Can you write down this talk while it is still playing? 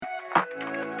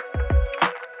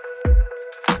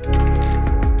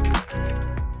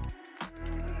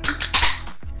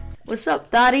What's up,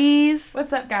 thotties?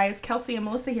 What's up, guys? Kelsey and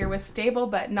Melissa here with Stable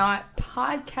But Not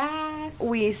Podcast.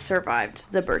 We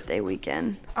survived the birthday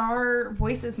weekend. Our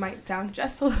voices might sound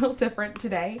just a little different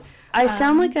today. I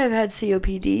sound like I've had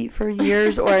COPD for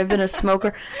years, or I've been a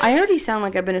smoker. I already sound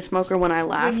like I've been a smoker when I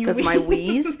laugh because of my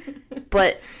wheeze.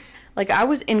 But, like, I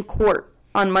was in court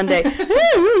on Monday.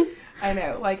 I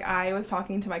know. Like, I was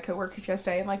talking to my coworkers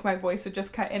yesterday, and, like, my voice would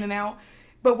just cut in and out.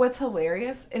 But what's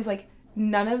hilarious is, like,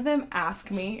 none of them ask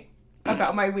me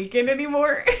about my weekend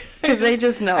anymore. Because they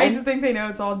just know. I just think they know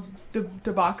it's all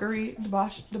debauchery.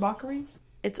 Debauchery?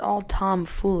 It's all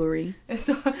tomfoolery. It's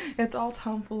all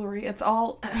tomfoolery. It's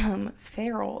all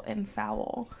feral and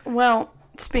foul. Well,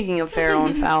 speaking of feral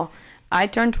and foul, I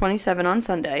turned 27 on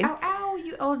Sunday. Ow, ow,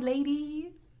 you old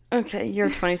lady. Okay, you're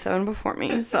 27 before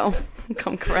me, so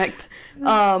come correct.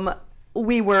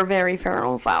 We were very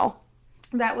feral and foul.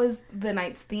 That was the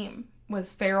night's theme,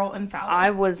 was feral and foul.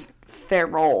 I was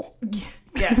feral.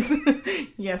 Yes.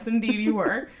 Yes, indeed you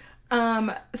were.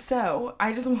 So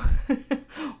I just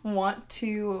want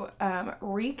to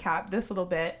recap this a little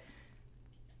bit.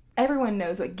 Everyone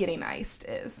knows what getting iced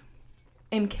is.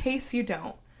 In case you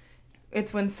don't,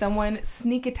 it's when someone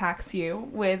sneak attacks you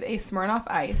with a Smirnoff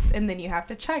Ice and then you have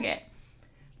to chug it.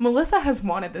 Melissa has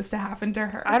wanted this to happen to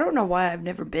her. I don't know why I've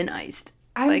never been iced.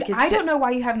 I don't know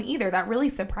why you haven't either. That really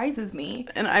surprises me.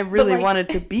 And I really wanted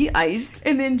to be iced.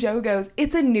 And then Joe goes,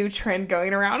 it's a new trend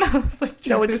going around. I was like,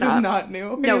 Joe, this is not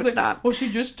new. No, it's not. Well,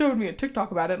 she just showed me a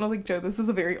TikTok about it. And I was like, Joe, this is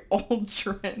a very old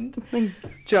trend. Like,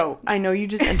 Joe, I know you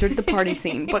just entered the party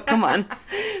scene, but come on.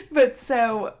 But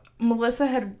so Melissa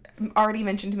had already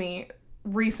mentioned to me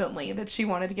recently that she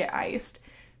wanted to get iced.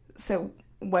 So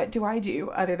what do I do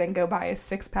other than go buy a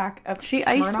 6-pack of She Smirnoff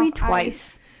iced me Ice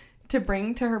twice to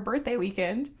bring to her birthday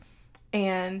weekend?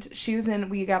 And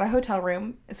we got a hotel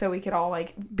room so we could all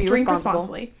like be drink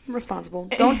responsibly.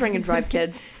 Don't drink and drive,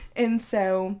 kids. And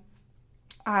so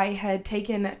I had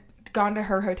gone to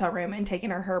her hotel room and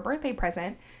taken her birthday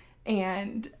present,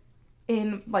 and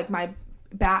in like my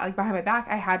back, like behind my back,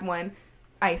 I had one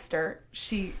iced her.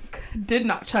 She did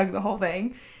not chug the whole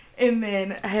thing. And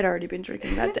then I had already been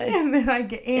drinking that day. And then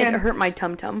it hurt my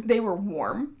tum-tum. They were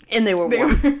warm. And they were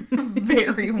warm.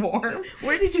 Very warm.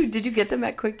 Where did you get them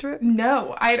at Quick Trip?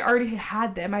 No, I had already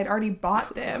had them. I'd already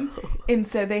bought them. And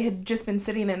so they had just been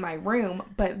sitting in my room.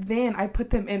 But then I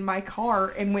put them in my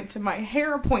car and went to my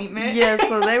hair appointment. Yeah,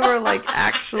 so they were like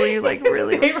actually like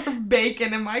really. They were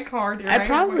baking in my car during I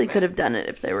probably could have done it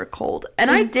if they were cold. And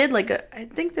I did I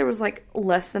think there was like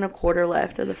less than a quarter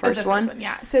left of the first one.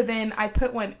 Yeah. So then I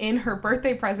put one in her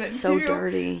birthday present so too.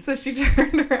 Dirty. So she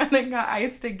turned around and got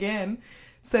iced again.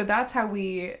 So that's how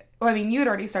you had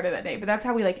already started that day, but that's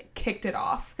how we like kicked it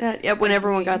off. Yeah, when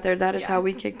everyone got there, that is how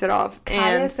we kicked it off.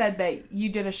 Kaya said that you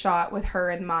did a shot with her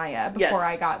and Maya before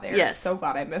I got there. Yes. So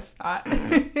glad I missed that.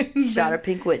 Shot of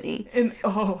Pink Whitney. And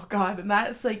oh God, and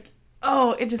that's like,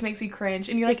 oh, it just makes you cringe.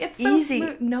 And you're like, it's so easy.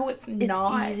 Smooth. No, it's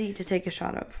not. It's easy to take a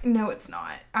shot of. No, it's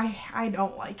not. I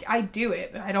don't like it. I do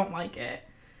it, but I don't like it.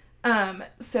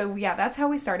 So yeah, that's how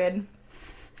we started.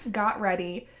 Got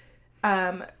ready.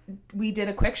 We did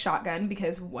a quick shotgun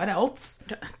because what else?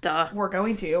 Duh. We're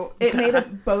going to. It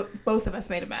made both of us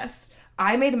made a mess.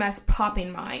 I made a mess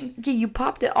popping mine. Yeah, you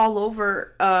popped it all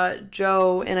over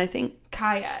Joe and I think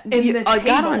Kaya. I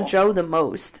got on Joe the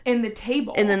most. In the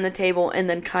table. And then the table, and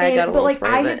then Kaya got a little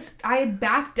spray of it. I had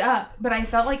backed up, but I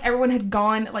felt like everyone had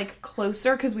gone like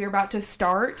closer because we were about to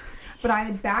start. But I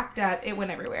had backed up. It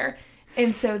went everywhere.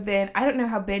 And so then, I don't know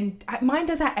how mine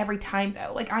does that every time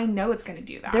though. Like, I know it's going to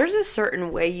do that. There's a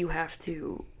certain way you have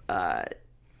to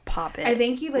pop it. I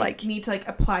think you need to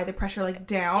apply the pressure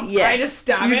down. Yes. I just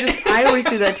stab it. I always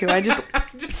do that too. I just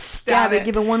stab it.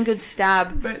 Give it one good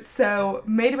stab. But so,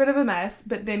 made a bit of a mess.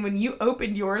 But then when you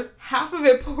opened yours, half of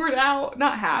it poured out.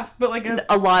 Not half, but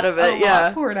a lot of it, yeah.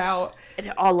 Lot poured out.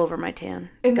 And all over my tan.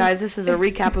 And guys, this is a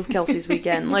recap of Kelsey's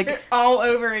weekend. All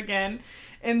over again.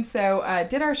 And so,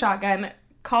 did our shotgun,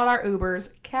 called our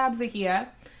Ubers, cabs a Kia,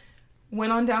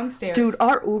 went on downstairs. Dude,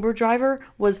 our Uber driver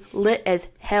was lit as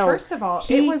hell. First of all,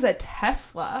 it was a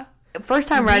Tesla. First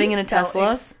time riding in a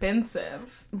Tesla.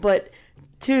 Expensive. But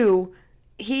 2,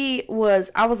 I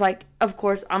was like, of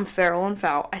course, I'm feral and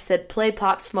foul. I said, play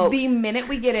Pop Smoke. The minute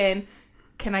we get in,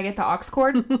 can I get the aux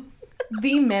cord?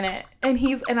 the minute. And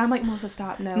I'm like, Melissa,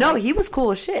 stop. No, he was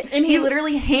cool as shit. And he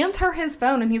literally hands her his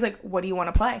phone and he's like, what do you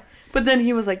want to play? But then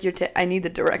he was like, I need the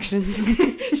directions.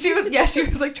 She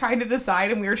was like trying to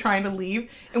decide and we were trying to leave.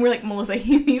 And we're like, Melissa,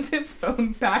 he needs his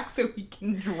phone back so he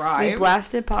can drive. We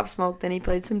blasted Pop Smoke, then he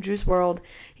played some Juice WRLD.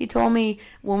 He told me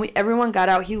when everyone got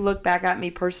out, he looked back at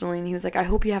me personally and he was like, I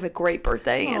hope you have a great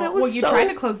birthday. And it was you tried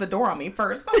to close the door on me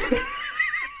first.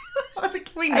 I was like,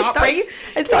 can we not I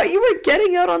thought you were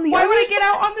getting out on the Why would I get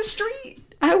out on the street?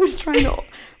 I was trying to...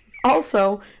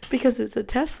 Also, because it's a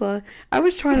Tesla, I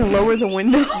was trying to lower the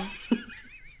window.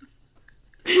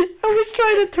 I was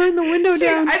trying to turn the window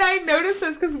down. And I noticed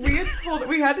this because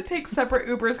we had to take separate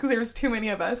Ubers because there was too many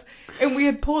of us. And we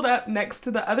had pulled up next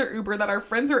to the other Uber that our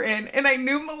friends were in. And I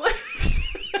knew Melissa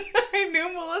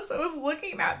was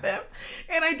looking at them.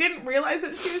 And I didn't realize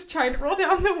that she was trying to roll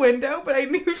down the window, but I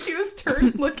knew she was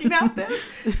turned looking at them.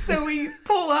 So we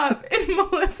pull up and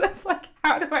Melissa's like,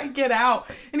 how do I get out?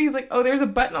 And he's like, oh, there's a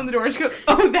button on the door. And she goes,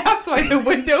 oh, that's why the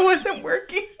window wasn't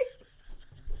working.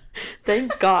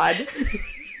 Thank God.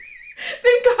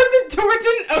 Thank God the door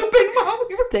didn't open while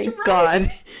we were Thank driving.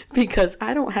 God. Because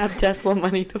I don't have Tesla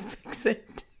money to fix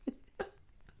it.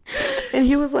 And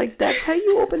he was like, that's how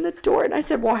you open the door. And I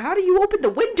said, well, how do you open the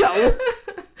window?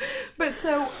 But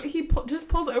so he just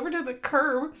pulls over to the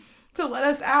curb to let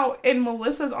us out. And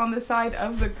Melissa's on the side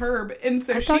of the curb. And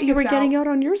so I thought you were getting out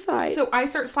on your side. So I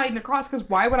start sliding across because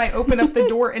why would I open up the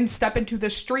door and step into the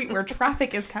street where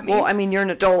traffic is coming? Well, I mean, you're an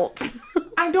adult.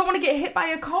 I don't want to get hit by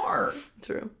a car.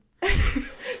 True.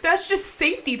 That's just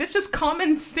safety. That's just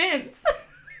common sense.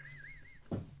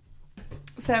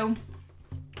 So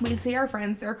we see our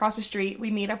friends. They're across the street. We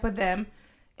meet up with them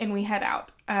and we head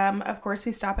out. Of course,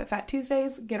 we stop at Fat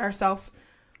Tuesdays, get ourselves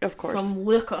some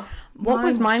liquor. What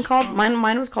was mine called?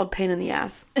 Mine was called Pain in the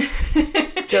Ass.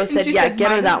 Joe said,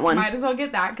 get her that one. Might as well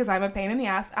get that because I'm a pain in the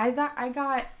ass. I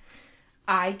got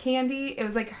eye candy. It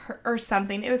was like or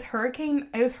something. It was hurricane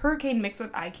mixed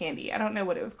with eye candy. I don't know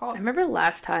what it was called. I remember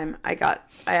last time I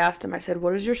asked him, I said,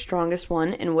 what is your strongest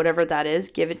one? And whatever that is,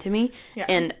 give it to me. Yeah.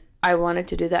 And I wanted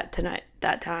to do that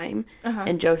that time. Uh-huh.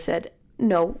 And Joe said,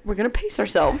 no, we're going to pace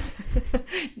ourselves.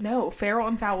 No, feral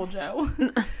and foul Joe.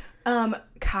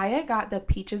 Kaya got the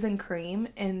peaches and cream,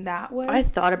 and that was... I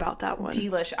thought about that one.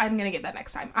 Delish. I'm going to get that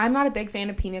next time. I'm not a big fan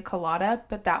of pina colada,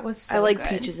 but that was so good. I like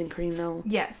peaches and cream, though.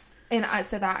 Yes. And I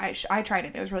said that I tried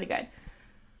it. It was really good.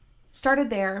 Started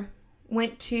there.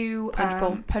 Went to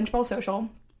Punch Bowl Social.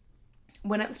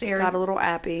 Went upstairs. Got a little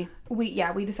appy.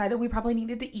 We decided we probably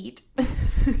needed to eat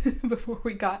before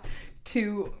we got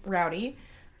too rowdy.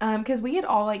 Because we had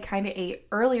all like kind of ate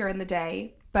earlier in the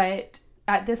day, but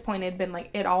at this point it had been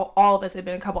like all of us had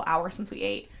been a couple hours since we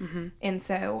ate. Mm-hmm. And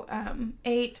so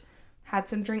ate, had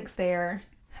some drinks there,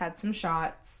 had some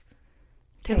shots.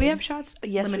 Did we have shots?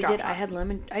 Yes, we did. Shots. I had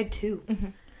 2. Mm-hmm.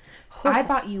 Oh. I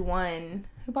bought you one.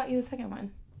 Who bought you the second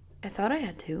one? I thought I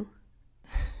had 2.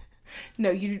 No,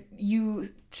 you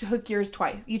took yours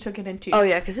twice. You took it in 2. Oh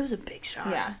yeah, because it was a big shot.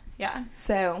 Yeah.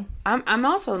 So I'm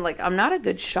also like I'm not a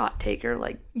good shot taker.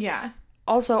 Like yeah.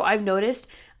 Also, I've noticed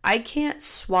I can't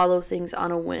swallow things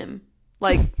on a whim.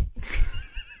 Like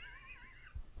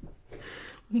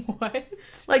what?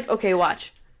 Like okay,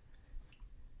 watch.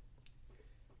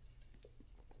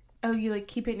 Oh, you like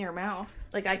keep it in your mouth.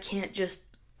 Like I can't.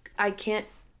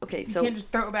 Okay, so you can't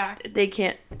just throw it back. They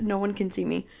can't. No one can see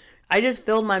me. I just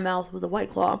filled my mouth with a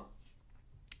White Claw,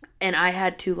 and I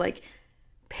had to like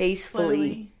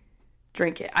pacefully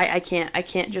drink it. I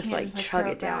can't just like chug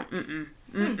it down.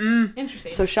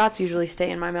 Interesting. So shots usually stay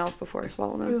in my mouth before I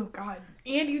swallow them. Oh God!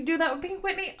 And you do that with Pink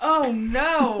Whitney? Oh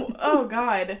no! Oh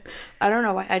God! I don't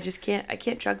know. I just can't. I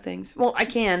can't chug things. Well, I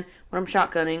can when I'm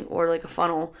shotgunning or like a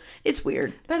funnel. It's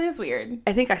weird. That is weird.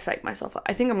 I think I psych myself up.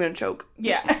 I think I'm gonna choke.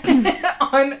 Yeah.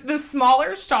 On the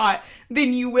smaller shot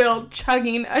than you will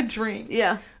chugging a drink.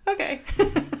 Yeah. Okay.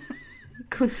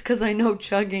 It's because I know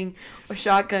chugging or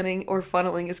shotgunning or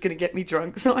funneling is going to get me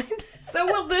drunk. So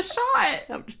will the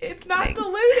shot. It's not kidding.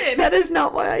 diluted. That is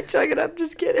not why I chug it. I'm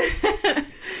just kidding.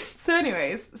 So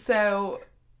anyways,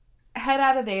 head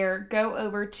out of there. Go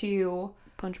over to...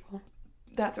 Punch Bowl.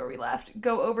 That's where we left.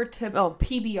 Go over to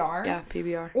PBR. Yeah,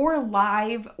 PBR. Or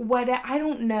Live. I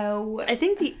don't know. I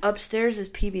think the upstairs is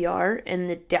PBR and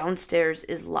the downstairs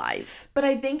is Live. But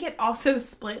I think it also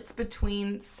splits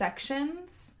between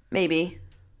sections. Maybe.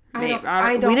 I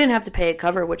don't. We didn't have to pay a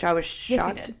cover, which I was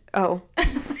shocked. Yes, you did. Oh.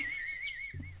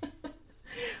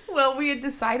 Well, we had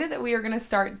decided that we were going to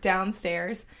start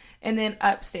downstairs and then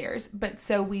upstairs. But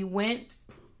so we went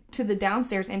to the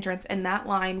downstairs entrance and that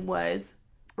line was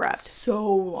wrapped.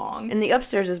 So long. And the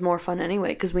upstairs is more fun anyway,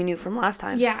 because we knew from last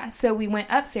time. Yeah, so we went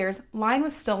upstairs. Line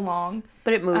was still long.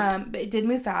 But it moved. But it did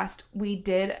move fast. We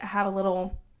did have a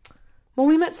little... Well,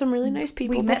 we met some really nice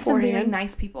people beforehand. We met some very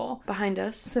nice people. Behind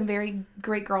us. Some very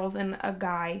great girls and a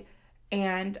guy.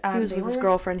 And he was with his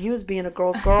girlfriend. He was being a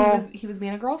girl's girl. He was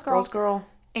being a girl's girl. Girl's girl.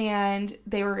 And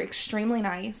they were extremely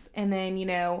nice. And then, you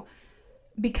know,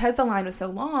 because the line was so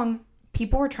long,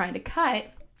 people were trying to cut.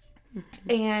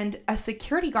 And a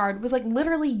security guard was like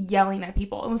literally yelling at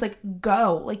people. It was like,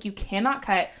 go. Like, you cannot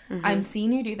cut. I'm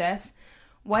seeing you do this.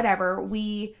 Whatever.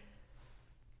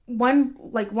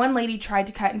 One lady tried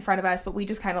to cut in front of us, but we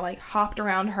just kind of like hopped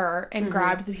around her and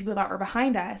grabbed the people that were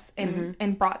behind us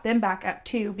and brought them back up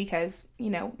too, because, you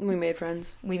know, we made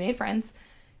friends.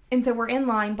 And so we're in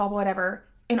line, blah, blah, whatever.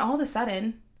 And all of a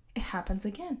sudden it happens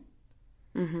again.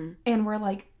 And we're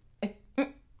like,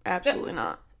 absolutely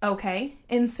not. Okay.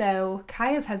 And so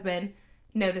Kaya's husband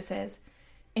notices,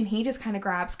 and he just kind of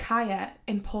grabs Kaya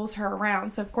and pulls her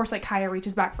around. So, of course, like, Kaya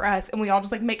reaches back for us, and we all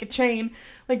just, like, make a chain,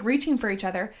 like, reaching for each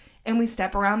other. And we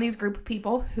step around these group of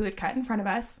people who had cut in front of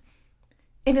us.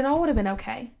 And it all would have been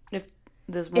okay. If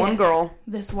this one girl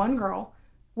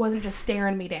wasn't just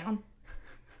staring me down.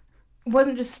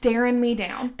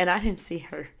 And I didn't see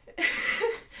her.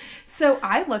 So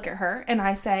I look at her, and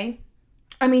I say,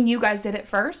 I mean, you guys did it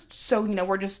first, so, you know,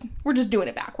 we're just doing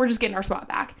it back. We're just getting our spot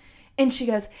back. And she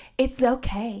goes, it's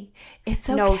okay. It's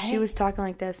okay. No, she was talking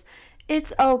like this.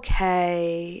 It's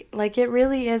okay. Like, it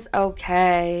really is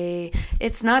okay.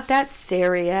 It's not that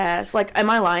serious. Like, am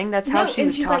I lying? That's how she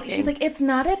was talking. She's like, it's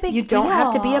not a big deal. You don't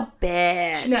have to be a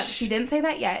bitch. No, she didn't say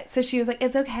that yet. So she was like,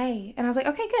 it's okay. And I was like,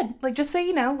 okay, good. Like, just so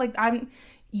you know, like,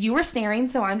 you were staring,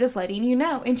 so I'm just letting you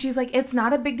know. And she's like, it's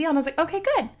not a big deal. And I was like, okay,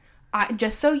 good.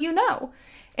 Just so you know.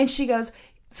 And she goes,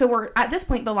 so we're, at this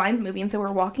point, the line's moving, so we're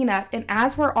walking up, and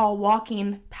as we're all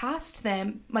walking past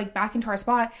them, like, back into our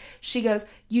spot, she goes,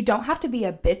 you don't have to be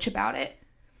a bitch about it.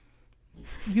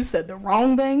 You said the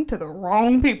wrong thing to the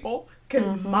wrong people,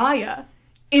 because Maya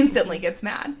instantly gets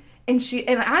mad. And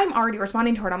I'm already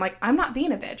responding to her, and I'm like, I'm not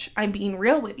being a bitch. I'm being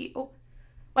real with you.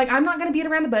 Like, I'm not going to beat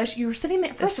around the bush. You were sitting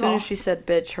there, as soon as she said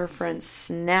bitch, her friend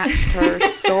snatched her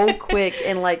so quick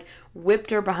and, like,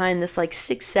 whipped her behind this, like,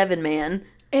 6'7" man.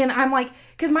 And I'm like,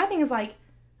 because my thing is like,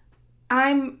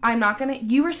 I'm not going to,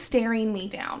 you were staring me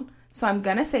down. So I'm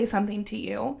going to say something to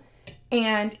you.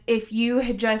 And if you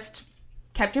had just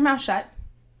kept your mouth shut,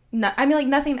 I mean, like,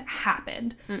 nothing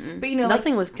happened. But, you know,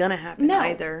 nothing was going to happen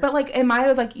either. But, like, and Maya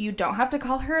was like, you don't have to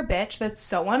call her a bitch. That's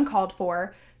so uncalled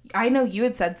for. I know you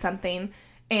had said something.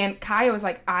 And Kaya was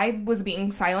like, I was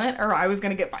being silent or I was going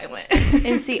to get violent.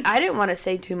 And see, I didn't want to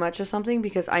say too much of something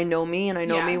because I know me and I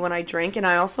know me when I drink. And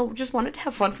I also just wanted to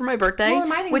have fun for my birthday. Well,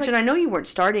 and I know you weren't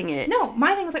starting it. No,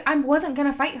 my thing was like, I wasn't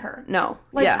going to fight her. No.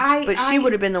 Like, yeah. But she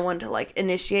would have been the one to, like,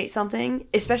 initiate something.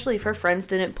 Especially if her friends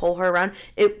didn't pull her around.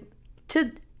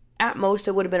 At most,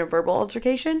 it would have been a verbal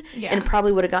altercation. Yeah. And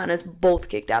probably would have gotten us both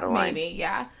kicked out of line. Maybe,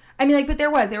 yeah. I mean, like, but there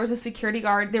was a security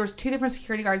guard. There was 2 different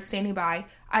security guards standing by.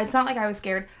 It's not like I was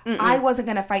scared. I wasn't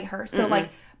going to fight her. So, like,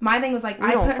 my thing was, like,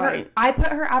 I put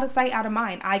her out of sight, out of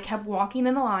mind. I kept walking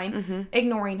in the line,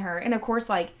 ignoring her. And, of course,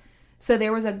 like, so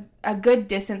there was a good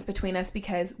distance between us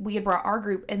because we had brought our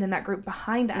group and then that group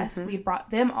behind us. We had brought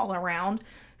them all around.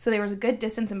 So there was a good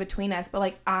distance in between us. But,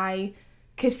 like, I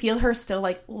could feel her still,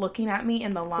 like, looking at me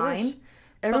in the line.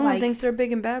 Everyone thinks they're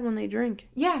big and bad when they drink.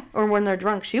 Yeah. Or when they're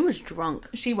drunk. She was drunk.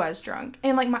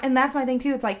 And, like, and that's my thing,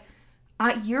 too. It's like,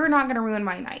 you're not going to ruin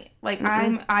my night. Like,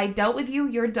 I dealt with you.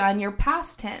 You're done. You're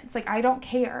past tense. Like, I don't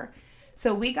care.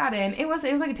 So we got in. It was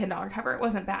like a $10 cover. It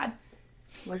wasn't bad.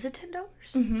 Was it $10?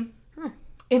 Mm-hmm. Huh.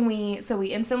 And we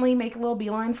instantly make a little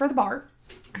beeline for the bar.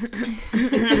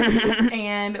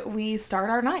 And we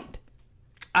start our night.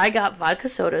 I got vodka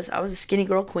sodas. I was a skinny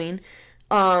girl queen.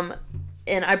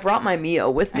 And I brought my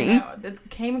Mio with me. I know. It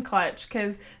came in clutch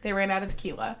because they ran out of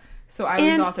tequila. So I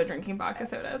was also drinking vodka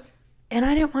sodas. And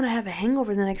I didn't want to have a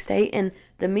hangover the next day. And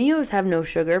the Mios have no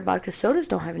sugar. Vodka sodas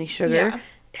don't have any sugar. Yeah.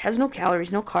 It has no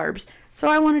calories, no carbs. So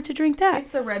I wanted to drink that.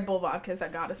 It's the Red Bull vodkas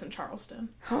that got us in Charleston.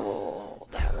 Oh,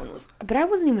 that one was... But I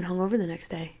wasn't even hungover the next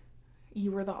day.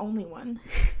 You were the only one.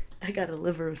 I got a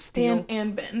liver of steel.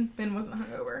 And Ben. Ben wasn't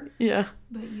hungover. Yeah.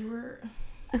 But you were...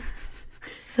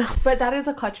 But that is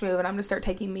a clutch move, and I'm going to start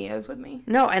taking Mios with me.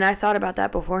 No, and I thought about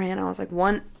that beforehand. I was like,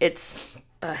 1, it's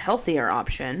a healthier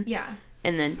option. Yeah.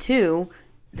 And then 2,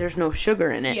 there's no sugar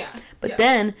in it. Yeah. But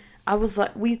then I was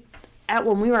like, when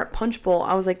we were at Punch Bowl,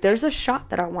 I was like, there's a shot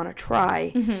that I want to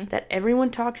try that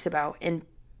everyone talks about, and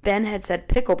Ben had said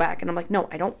pickleback, and I'm like, no,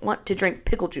 I don't want to drink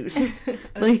pickle juice.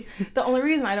 Like, the only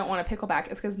reason I don't want a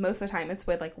pickleback is because most of the time it's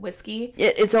with, like, whiskey.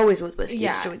 It's always with whiskey.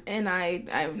 Yeah, and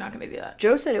I'm not going to do that.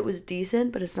 Joe said it was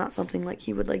decent, but it's not something, like,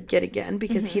 he would, like, get again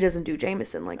because he doesn't do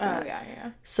Jameson like that. Oh,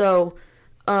 yeah. So,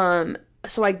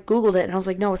 so I Googled it, and I was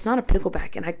like, no, it's not a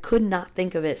pickleback, and I could not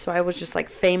think of it. So I was just, like,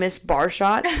 famous bar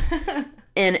shots,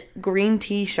 and green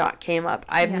tea shot came up.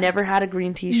 I've never had a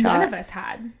green tea shot. None of us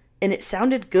had. And it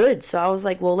sounded good. So I was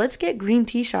like, well, let's get green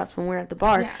tea shots when we're at the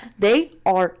bar. Yeah. They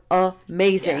are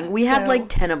amazing. Yeah, we had like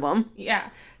 10 of them. Yeah.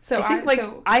 So I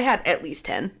think I had at least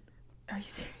 10. Are you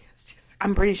serious? Jesus.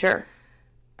 I'm pretty sure.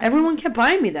 Everyone kept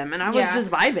buying me them and I was just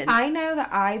vibing. I know that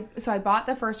I bought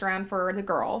the first round for the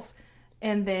girls.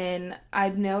 And then I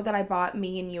know that I bought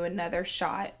me and you another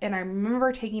shot. And I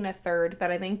remember taking a third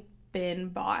that I think Ben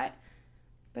bought.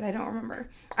 But I don't remember.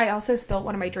 I also spilled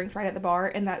one of my drinks right at the bar.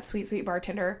 And that sweet, sweet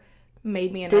bartender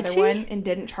made me another one and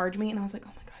didn't charge me. And I was like,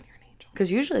 oh my God, you're an angel.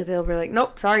 Because usually they'll be like,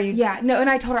 nope, sorry. Yeah, no. And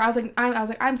I told her, I was like,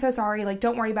 I'm so sorry. Like,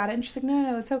 don't worry about it. And she's like,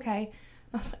 no, it's okay.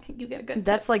 I was like, you get a good tip.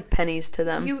 That's like pennies to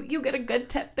them. You get a good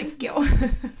tip. Thank you.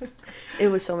 It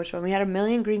was so much fun. We had 1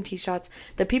 million green tea shots.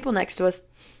 The people next to us,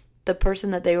 the person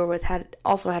that they were with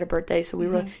also had a birthday, so he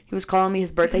was calling me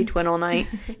his birthday twin all night,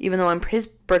 even though his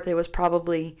birthday was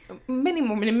probably many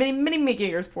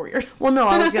years, 4 years. Well, no,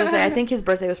 I was gonna say I think his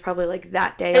birthday was probably like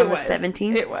that day on the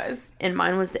 17th. It was, and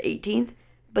mine was the 18th.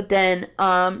 But then,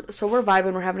 so we're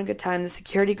vibing, we're having a good time. The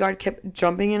security guard kept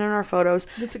jumping in on our photos.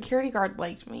 The security guard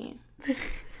liked me.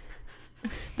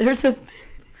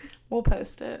 We'll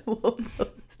post it.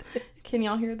 Can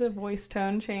y'all hear the voice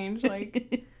tone change?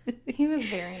 Like. He was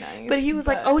very nice. But he was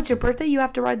like, oh, it's your birthday? You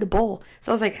have to ride the bowl.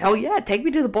 So I was like, hell yeah, take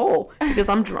me to the bowl. Because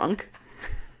I'm drunk.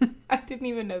 I didn't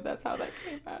even know that's how that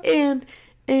came out.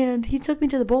 And he took me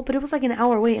to the bowl, but it was like an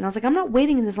hour wait. And I was like, I'm not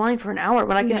waiting in this line for an hour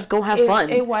when I can just go have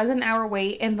fun. It was an hour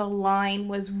wait, and the line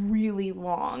was really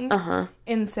long. Uh-huh.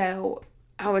 And so...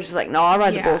 I was just like, no, I'll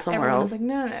ride the bowl somewhere else. I was like,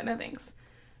 no, thanks.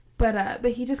 But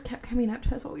he just kept coming up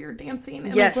to us while we were dancing.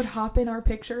 And like, would hop in our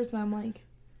pictures, and I'm like,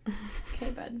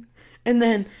 okay, bud. And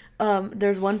then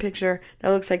there's one picture that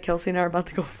looks like Kelsey and I are about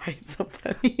to go fight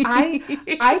somebody.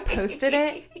 I posted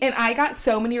it, and I got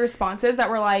so many responses that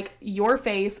were like, your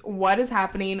face, what is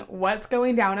happening, what's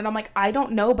going down? And I'm like, I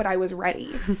don't know, but I was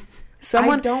ready.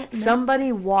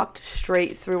 Somebody walked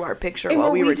straight through our picture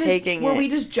while we were taking it. Were we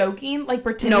just joking? Like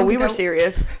pretending? No, we were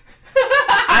serious.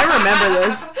 I remember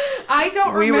this. I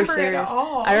don't remember it at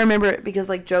all. I remember it because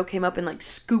like Joe came up and like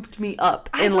scooped me up.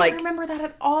 I don't remember that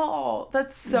at all.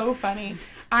 That's so funny.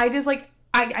 I just like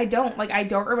I don't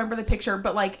remember the picture,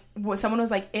 but like someone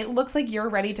was like, it looks like you're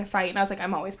ready to fight, and I was like,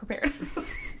 I'm always prepared.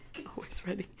 Always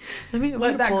ready.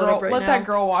 Let that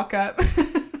girl walk up.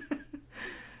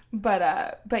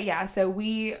 But yeah, so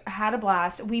we had a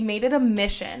blast. We made it a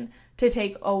mission to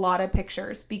take a lot of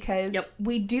pictures because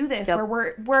we do this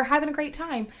where we're having a great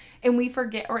time and we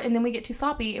forget and then we get too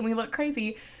sloppy and we look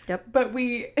crazy. Yep. But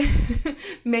we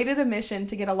made it a mission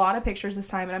to get a lot of pictures this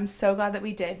time, and I'm so glad that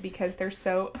we did because they're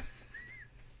so...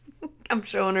 I'm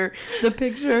showing her the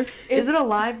picture. Is it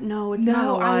alive? No, it's not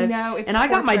alive. I know. And I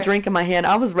got my drink in my hand.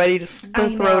 I was ready to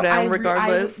throw down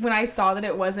regardless. When I saw that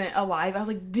it wasn't alive, I was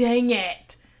like, dang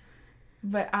it.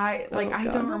 But I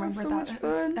don't remember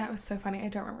that. That was so funny. I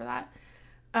don't remember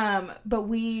that. But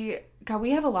we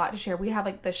have a lot to share. We have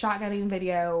like the shotgunning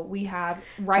video. We have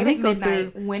right at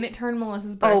midnight when it turned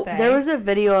Melissa's birthday. Oh, there was a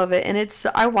video of it, and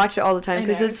I watch it all the time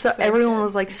because so everyone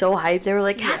was like so hyped. They were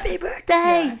like, "Happy birthday!"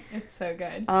 Yeah, it's so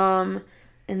good. And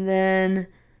then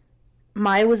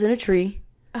Maya was in a tree.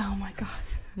 Oh my God!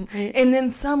 And then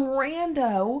some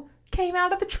rando came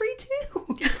out of the tree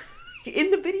too.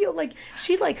 In the video, like,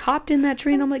 she, like, hopped in that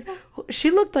tree, and I'm like, she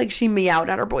looked like she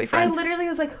meowed at her boyfriend. I literally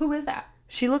was like, who is that?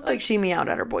 She looked like she meowed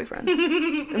at her boyfriend.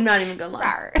 I'm not even gonna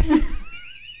lie.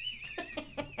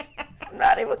 I'm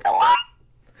not even gonna lie.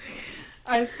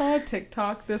 I saw a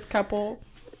TikTok, this couple,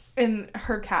 and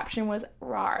her caption was,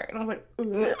 rawr, and I was like,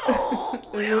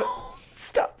 oh,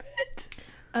 stop it.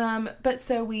 But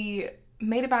so we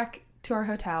made it back to our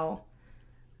hotel.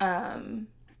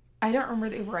 I don't remember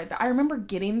the Uber ride, but I remember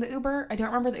getting the Uber. I don't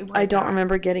remember the Uber ride. I don't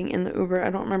remember getting in the Uber. I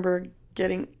don't remember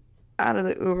getting out of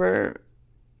the Uber.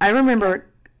 I remember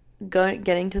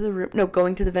getting to the room. No,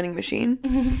 going to the vending machine.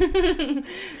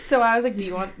 So I was like,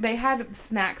 they had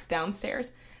snacks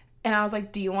downstairs. And I was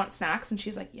like, do you want snacks? And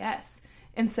she's like, yes.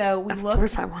 And so we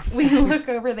look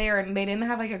over there, and they didn't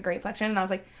have like a great selection. And I was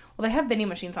like, well, they have vending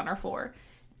machines on our floor.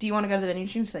 Do you want to go to the vending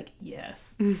machine? She's like,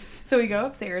 yes. So we go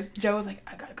upstairs. Joe was like,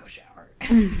 I gotta go shower.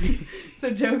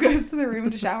 So Joe goes to the room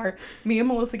to shower. Me and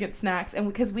Melissa get snacks, and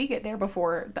because we get there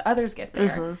before the others get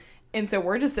there, And so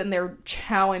we're just sitting there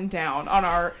chowing down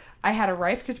on I had a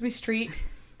Rice Krispie Treat,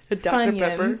 a Dr.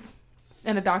 Pepper,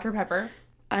 and a Dr. Pepper.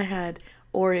 I had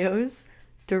Oreos,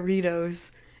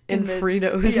 Doritos, and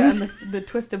Fritos. Yeah, and the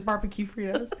twisted barbecue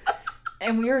Fritos.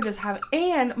 And we were just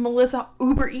and Melissa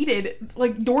Uber Eated,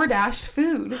 like DoorDash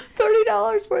food.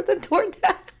 $30 worth of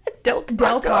DoorDash. Del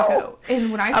Taco.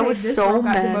 And when I say this girl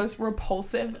got the most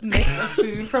repulsive mix of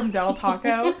food from Del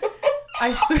Taco,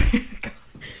 I swear to God.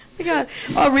 Oh my God.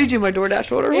 I'll read you my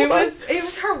DoorDash order. It was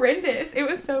horrendous. It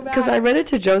was so bad. Because I read it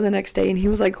to Joe the next day, and he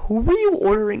was like, who were you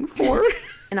ordering for?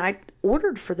 And I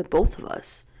ordered for the both of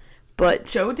us. But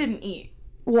Joe didn't eat.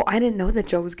 Well, I didn't know that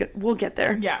Joe was good. We'll get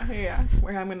there. Yeah.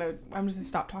 Where I'm just gonna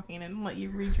stop talking and let you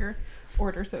read your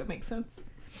order so it makes sense.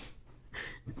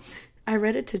 I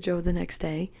read it to Joe the next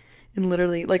day, and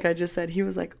literally, like I just said, he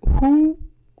was like, who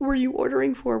were you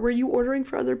ordering for? Were you ordering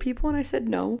for other people? And I said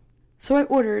no. So I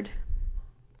ordered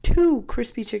 2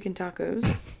 crispy chicken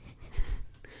tacos,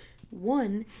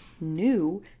 1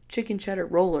 new chicken cheddar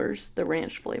rollers, the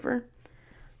ranch flavor,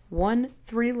 1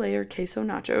 3-layer queso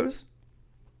nachos,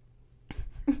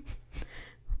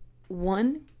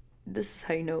 1, this is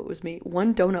how you know it was me,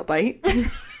 1 donut bite,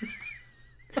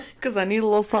 because I need a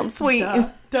little something sweet.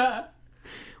 Duh.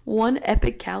 1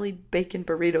 epic Cali bacon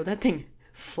burrito. That thing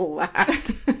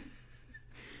slapped.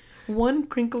 1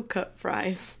 crinkle cut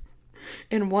fries.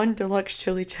 And 1 deluxe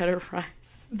chili cheddar fries.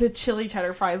 The chili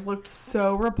cheddar fries looked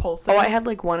so repulsive. Oh, I had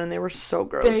like 1 and they were so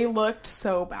gross. They looked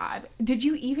so bad. Did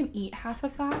you even eat half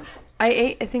of that? I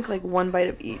ate, I think, like 1 bite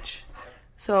of each.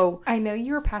 So I know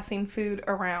you were passing food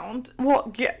around.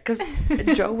 Well, yeah, because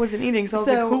Joe wasn't eating, so I was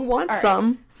like, who wants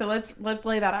some? So let's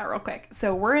lay that out real quick.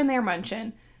 So we're in there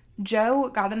munching. Joe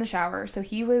got in the shower, so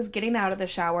he was getting out of the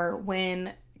shower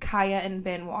when Kaya and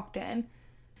Ben walked in.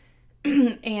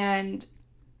 And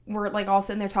we're like all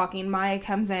sitting there talking. Maya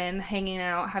comes in, hanging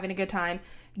out, having a good time.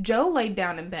 Joe laid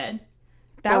down in bed.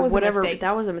 That was a mistake.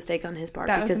 That was a mistake on his part,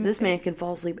 because this man can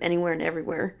fall asleep anywhere and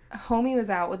everywhere. Homie was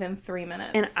out within 3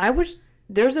 minutes. And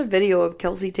there's a video of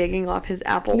Kelsey taking off his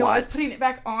Apple Watch. No, I was putting it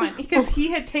back on because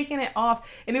he had taken it off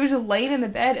and it was just laying in the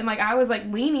bed, and like I was like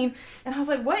leaning and I was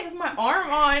like, what is my arm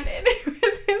on? And it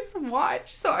was his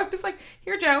watch. So I was like,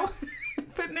 here, Joe,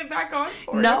 putting it back on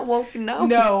for Not woke, no.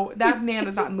 No, that man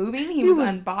was not moving. He was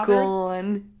unbothered.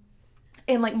 Gone.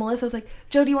 And like Melissa was like,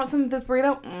 Joe, do you want some of this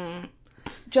burrito?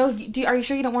 Joe, are you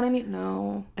sure you don't want any?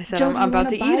 No. I said, Joe, I'm about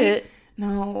to eat it.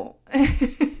 No.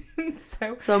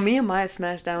 So me and Maya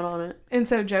smashed down on it. And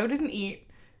so Joe didn't eat.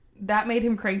 That made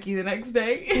him cranky the next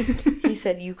day. He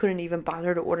said, you couldn't even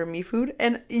bother to order me food.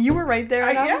 And you were right there.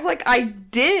 And I was like, I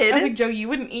did. I was like, Joe, you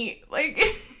wouldn't eat. Like,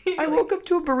 I woke up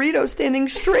to a burrito standing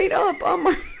straight up on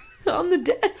the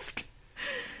desk.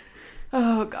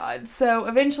 Oh, God. So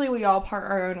eventually we all part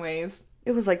our own ways.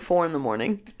 It was like 4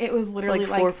 in. It was literally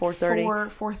like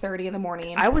 4:30. 4:30 in the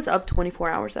morning. I was up 24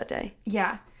 hours that day.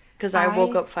 Yeah. Because I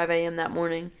woke up 5 a.m. that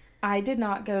morning. I did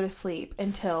not go to sleep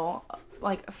until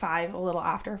like 5, a little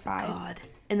after 5. God.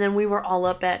 And then we were all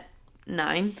up at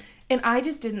 9. And I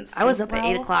just didn't sleep I was up at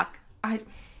 8 o'clock.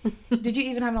 Did you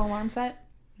even have an alarm set?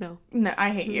 No. No, I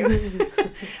hate you.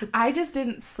 I just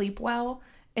didn't sleep well.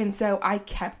 And so I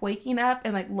kept waking up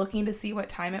and like looking to see what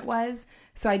time it was.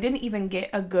 So I didn't even get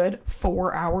a good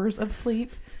 4 hours of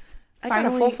sleep. I got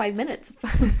a full 5 minutes.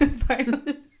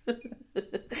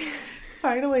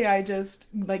 Finally, I just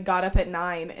like got up at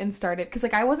 9 and started, because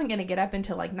like I wasn't gonna get up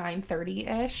until like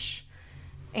 9:30ish,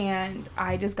 and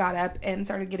I just got up and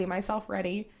started getting myself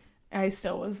ready. I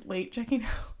still was late checking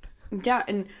out. Yeah,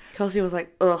 and Kelsey was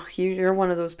like, "Ugh, you're one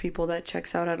of those people that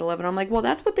checks out at 11." I'm like, "Well,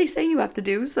 that's what they say you have to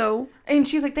do." So, and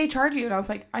she's like, "They charge you," and I was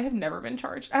like, "I have never been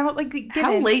charged. I don't like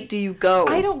how late do you go?"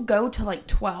 I don't go to like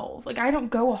 12. Like I don't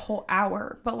go a whole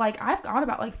hour, but like I've gone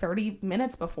about like 30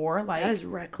 minutes before. Like that is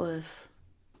reckless.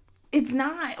 It's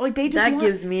not like they just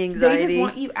gives me anxiety. They just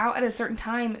want you out at a certain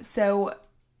time so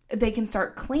they can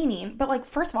start cleaning. But like,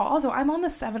 first of all, also I'm on the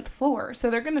 7th floor,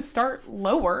 so they're gonna start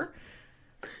lower.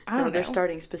 I don't know. They're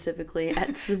starting specifically at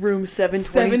room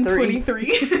 723.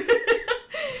 723.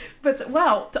 But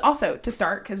well, to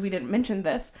start, because we didn't mention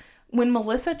this, when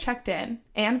Melissa checked in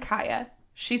and Kaya,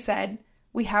 she said,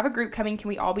 "We have a group coming. Can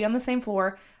we all be on the same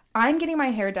floor?" I'm getting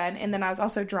my hair done, and then I was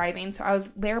also driving, so I was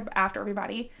there after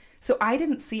everybody. So I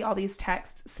didn't see all these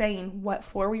texts saying what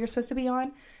floor we were supposed to be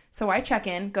on. So I check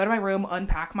in, go to my room,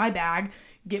 unpack my bag,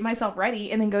 get myself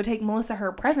ready, and then go take Melissa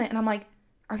her present. And I'm like,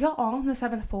 "Are y'all all on the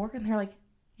 7th floor?" And they're like,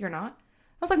 "You're not?"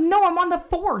 I was like, "No, I'm on the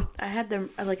 4th. I had them,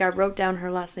 like, I wrote down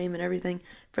her last name and everything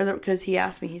because he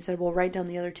asked me. He said, "Well, write down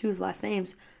the other two's last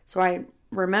names." So I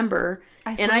remember.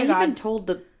 I even told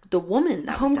the the woman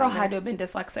that was down Homegirl there. had to have been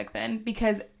dyslexic then,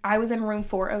 because I was in room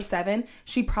 407.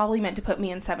 She probably meant to put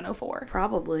me in 704.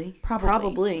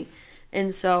 Probably.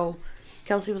 And so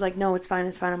Kelsey was like, no, it's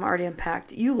fine. I'm already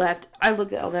unpacked. You left. I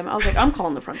looked at them. I was like, I'm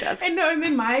calling the front desk. And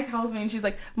then Maya calls me and she's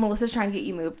like, Melissa's trying to get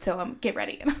you moved, so get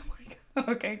ready. And I'm like,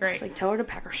 okay, great. It's like, tell her to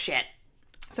pack her shit.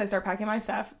 So I start packing my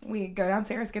stuff. We go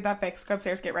downstairs, get that fixed, go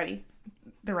upstairs, get ready.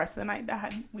 The rest of the night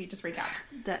we just recapped.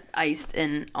 That iced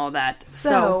and all that.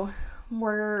 So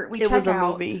it was a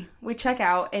movie. We check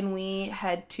out and we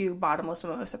head to Bottomless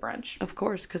Mimosa brunch. Of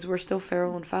course, because we're still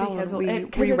feral and foul. Because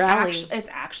we rally. It's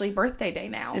actually birthday day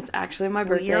now. It's actually my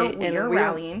birthday. We're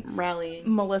rallying. Rallying.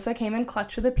 Melissa came in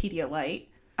clutch with a Pedialyte.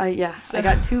 Yeah. So. I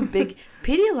got 2 big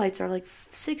Pedialytes are like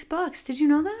 $6. Did you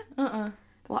know that?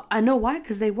 Well, I know why,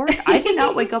 because they work. I did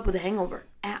not wake up with a hangover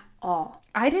at all.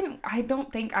 I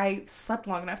don't think I slept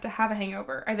long enough to have a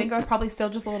hangover. I think I was probably still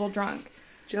just a little drunk.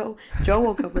 Joe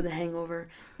woke up with a hangover,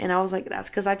 and I was like, that's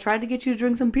because I tried to get you to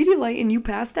drink some Pedialyte, and you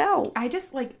passed out. I've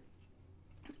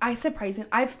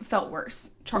felt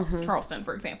worse. Charleston,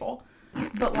 for example.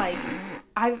 But, like,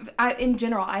 in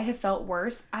general, I have felt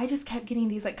worse. I just kept getting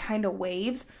these, like, kind of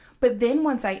waves. But then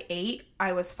once I ate,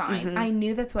 I was fine. I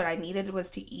knew that's what I needed was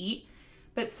to eat.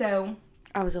 But so...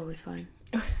 I was always fine.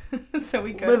 So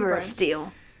we go Liver to brunch. Of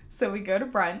steel. So we go to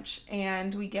brunch,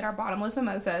 and we get our bottomless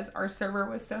mimosas. Our server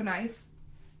was so nice.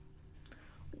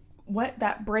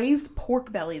 That braised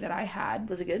pork belly that I had.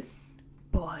 Was it good?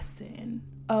 Bussin'.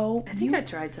 Oh. I think I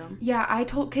tried some. Yeah,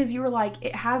 because you were like,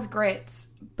 it has grits,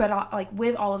 but like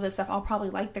with all of this stuff, I'll probably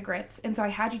like the grits. And so I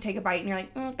had you take a bite, and you're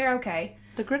like, they're okay.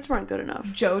 The grits weren't good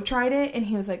enough. Joe tried it, and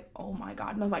he was like, oh my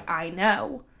God. And I was like, I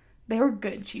know. They were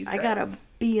good cheese grits. I got a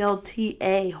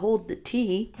BLTA, hold the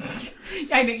T.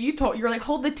 I know, you were like,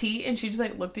 hold the T, and she just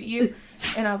like looked at you,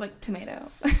 and I was like,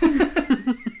 tomato.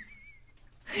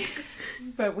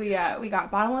 But we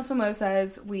got bottomless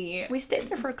mimosas. We stayed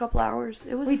there for a couple hours.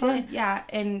 It was fun. We did, yeah.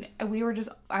 And we were just,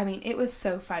 it was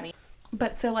so funny.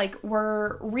 But so, like,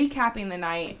 we're recapping the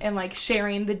night and, like,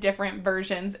 sharing the different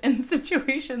versions and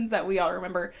situations that we all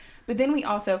remember. But then we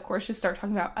also, of course, just start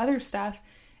talking about other stuff.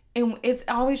 And it's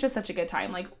always just such a good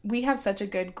time. Like, we have such a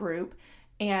good group.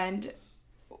 And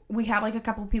we had, like, a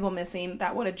couple people missing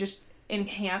that would have just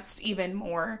enhanced even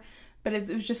more. But it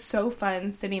was just so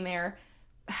fun sitting there,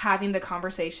 having the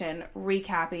conversation,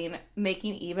 recapping,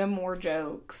 making even more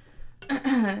jokes.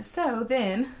 So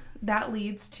then that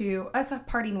leads to us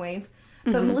parting ways.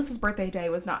 But Melissa's birthday day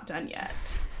was not done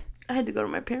yet. I had to go to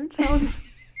my parents' house.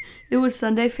 It was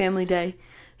Sunday family day.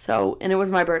 So, and it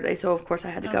was my birthday, so of course I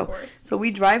had to go. So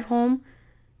we drive home,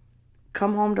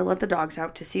 come home to let the dogs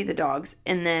out, to see the dogs,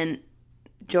 and then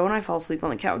Joe and I fall asleep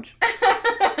on the couch.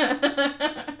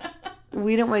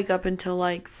 We didn't wake up until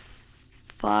like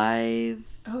 15.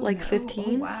 Oh,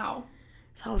 wow.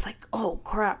 So I was like, oh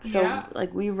crap. So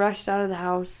like we rushed out of the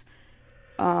house.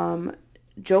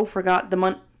 Joe forgot the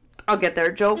month. I'll get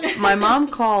there. My mom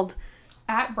called.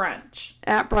 At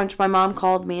brunch, my mom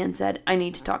called me and said, I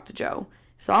need to talk to Joe.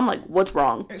 So I'm like, what's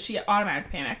wrong? She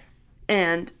automatic panic.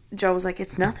 And Joe was like,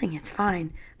 it's nothing. It's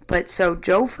fine. But so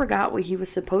Joe forgot what he was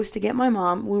supposed to get my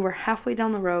mom. We were halfway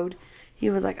down the road. He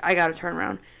was like, I got to turn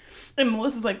around. And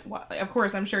Melissa's like, why? Of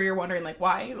course, I'm sure you're wondering, like,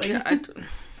 why? Like,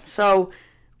 so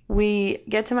we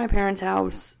get to my parents'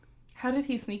 house. How did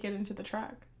he sneak it into the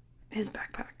truck? His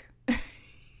backpack.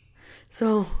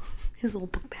 So, his little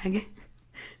book bag.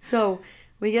 So,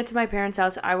 we get to my parents'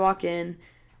 house. I walk in.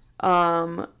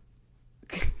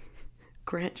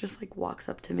 Grant just, like, walks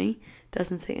up to me.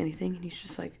 Doesn't say anything. And he's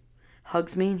just, like,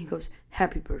 hugs me. And he goes,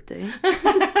 happy birthday.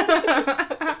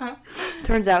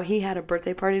 Turns out he had a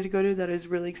birthday party to go to that I was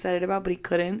really excited about, but he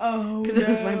couldn't. Oh, because it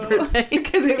was my birthday.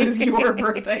 Because it was your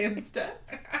birthday instead.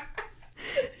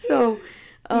 So,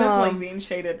 like being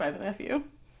shaded by the nephew.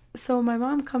 So my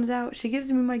mom comes out. She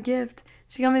gives me my gift.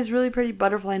 She got me this really pretty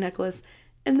butterfly necklace.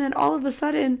 And then all of a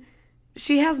sudden,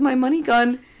 she has my money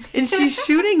gun. And she's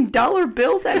shooting dollar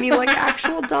bills at me, like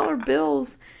actual dollar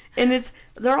bills. And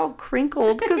they're all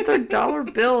crinkled because they're dollar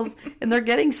bills. And they're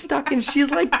getting stuck. And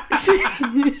she's like,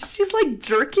 she's like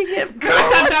jerking it.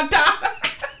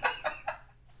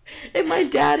 And my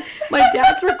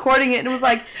dad's recording it and was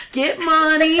like, get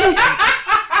money.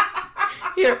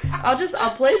 Here, I'll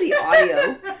play the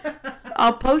audio.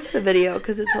 I'll post the video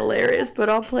because it's hilarious, but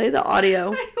I'll play the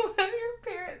audio. I love your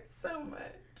parents so much.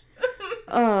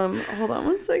 Hold on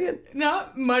one second.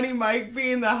 Not Money Mike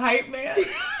being the hype man.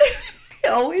 It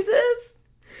always is.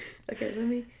 Okay, let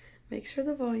me make sure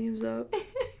the volume's up.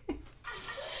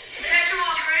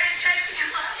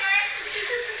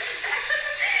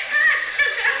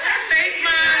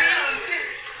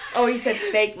 Oh, he said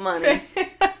fake money.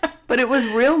 But it was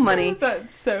real money.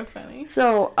 That's so funny.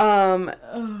 So,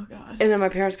 oh God. And then my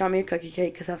parents got me a cookie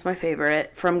cake because that's my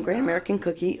favorite from Great American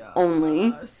Cookie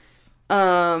only.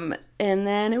 And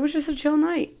then it was just a chill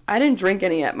night. I didn't drink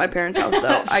any at my parents' house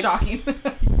though. Shocking.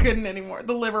 Couldn't anymore.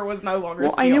 The liver was no longer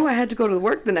Well, steel. I knew I had to go to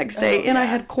work the next day and I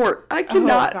had court. I could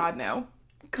not. Oh God, no.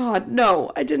 God,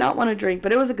 no. I did not want to drink,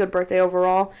 but it was a good birthday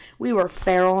overall. We were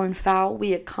feral and foul.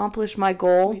 We accomplished my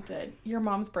goal. We did. Your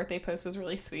mom's birthday post was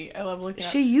really sweet. I love looking at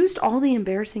it. She used all the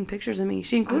embarrassing pictures of me.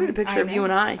 She included a picture of you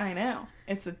and I. I know.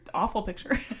 It's an awful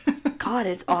picture. God,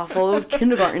 it's awful. It was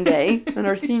kindergarten day in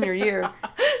our senior year.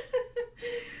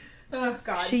 Oh,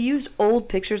 God. She used old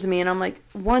pictures of me, and I'm like,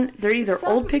 they're either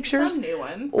old pictures some new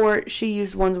ones. or she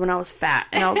used ones when I was fat.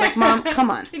 And I was like, Mom,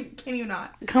 come on. Can you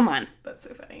not? Come on. That's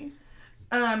so funny.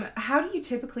 How do you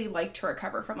typically like to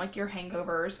recover from like your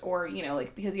hangovers or, you know,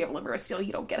 like because you have liver of steel,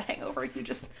 you don't get a hangover. You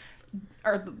just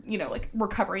are, you know, like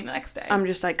recovering the next day. I'm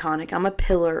just iconic. I'm a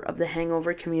pillar of the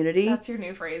hangover community. That's your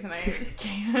new phrase and I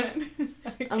can't.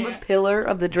 I'm a pillar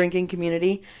of the drinking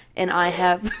community and I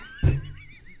have...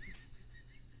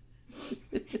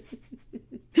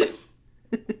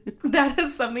 That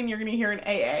is something you're going to hear in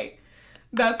AA.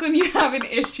 That's when you have an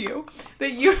issue.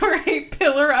 That you are a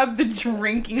pillar of the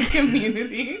drinking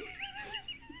community.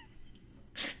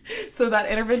 So that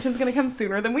intervention's going to come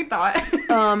sooner than we thought.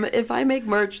 If I make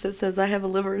merch that says I have a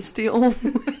liver of steel...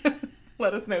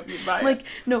 Let us know if you buy it. Like,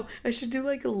 no, I should do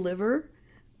like a liver.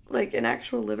 Like an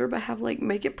actual liver, but have like,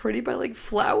 make it pretty by like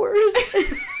flowers.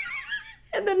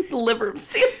 And then liver of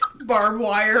steel. Barbed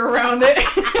wire around it.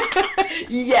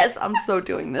 Yes, I'm so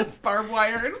doing this. Barbed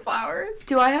wire and flowers.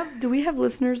 Do we have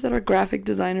listeners that are graphic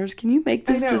designers? Can you make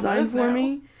this design for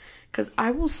me? Because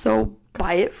I will so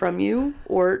buy it from you.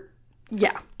 Or,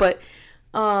 yeah. But,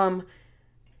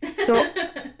 so,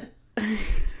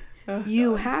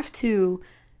 you have to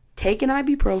take an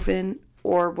ibuprofen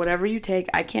or whatever you take.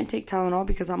 I can't take Tylenol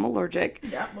because I'm allergic.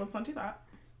 Yeah, let's not do that.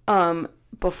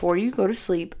 Before you go to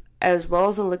sleep, as well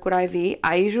as a liquid IV.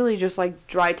 I usually just like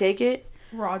dry take it.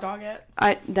 Raw dog it.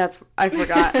 I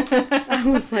forgot. I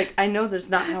was like, I know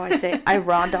that's not how I say it. I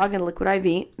raw dog and liquid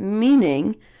IV,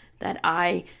 meaning that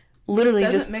I literally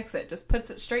doesn't mix it, just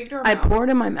puts it straight to her I mouth. pour it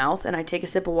in my mouth and I take a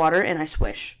sip of water and I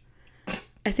swish.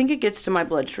 I think it gets to my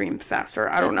bloodstream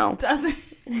faster. I don't know. It doesn't.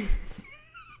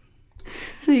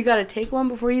 So you got to take one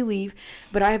before you leave.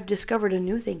 But I have discovered a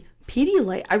new thing.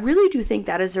 Pedialyte. I really do think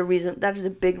that is a reason. That is a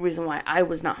big reason why I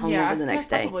was not hungover the next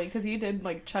day. Probably because you did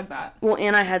like chug that. Well,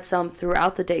 and I had some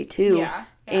throughout the day too. Yeah.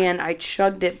 And I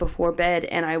chugged it before bed,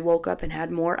 and I woke up and had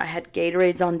more. I had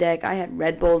Gatorades on deck. I had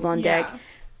Red Bulls on deck.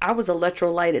 I was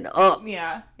electrolyted up.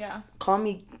 Yeah. Call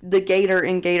me the Gator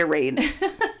in Gatorade.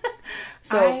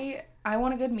 So I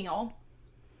want a good meal.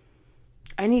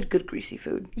 I need good greasy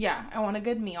food. Yeah, I want a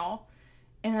good meal.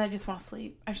 And I just want to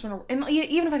sleep. I just want to... And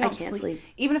even if I don't sleep.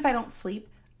 Even if I don't sleep,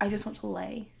 I just want to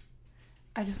lay.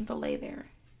 I just want to lay there.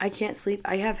 I can't sleep.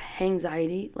 I have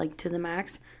anxiety, like, to the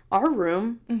max. Our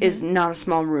room is not a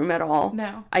small room at all.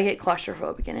 No. I get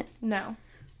claustrophobic in it. No.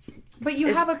 But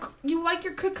you you like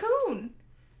your cocoon.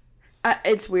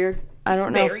 It's weird. I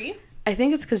don't know. I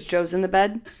think it's because Joe's in the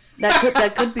bed.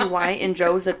 That could be why. And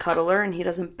Joe's a cuddler and he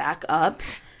doesn't back up.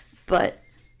 But...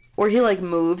 Or he, like,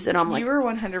 moves, and I'm like... You are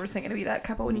 100% going to be that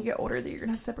couple when you get older that you're going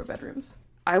to have separate bedrooms.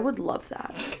 I would love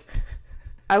that.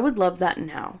 I would love that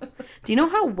now. Do you know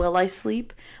how well I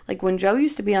sleep? Like, when Joe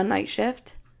used to be on night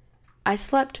shift, I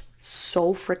slept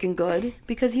so freaking good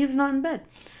because he was not in bed.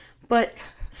 But,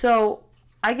 so,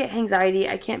 I get anxiety.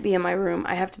 I can't be in my room.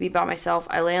 I have to be by myself.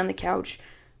 I lay on the couch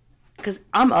because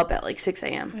I'm up at, like, 6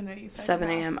 a.m. I know you said 7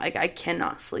 a.m. I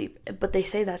cannot sleep. But they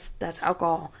say that's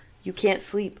alcohol. You can't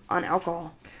sleep on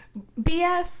alcohol.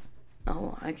 BS.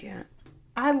 Oh, I can't.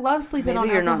 I love sleeping on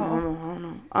alcohol. Maybe you're not normal. I don't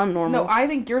know. I'm normal. No, I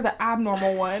think you're the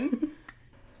abnormal one.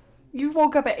 You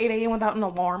woke up at 8 a.m. without an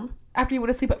alarm after you would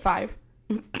have slept at 5.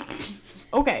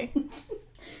 Okay.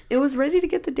 It was ready to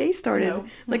get the day started. No.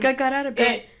 Like, I got out of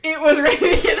bed. It was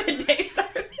ready to get the day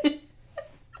started.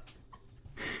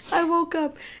 I woke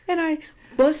up and I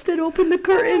busted open the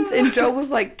curtains and Joe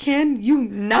was like, "Can you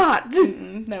not?"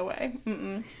 No way.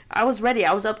 I was ready.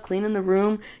 I was up cleaning the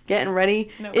room, getting ready.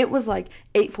 Nope. It was like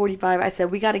 8:45. I said,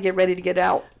 "We got to get ready to get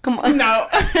out." Come on. No.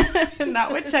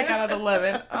 Not with checkout at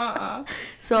 11.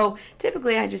 So,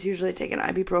 typically, I just usually take an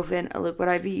ibuprofen, a liquid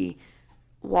IV,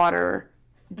 water,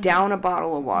 down a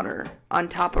bottle of water, on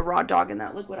top of raw dog in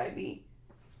that liquid IV.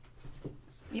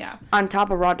 Yeah. On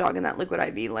top of raw dog in that liquid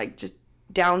IV. Like, just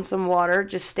down some water,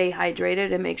 just stay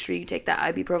hydrated, and make sure you take that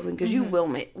ibuprofen because you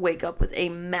will wake up with a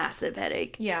massive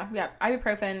headache. Yeah.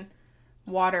 Ibuprofen,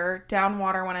 water, down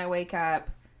water when I wake up,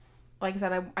 like I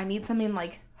said, I need something,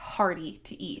 like, hearty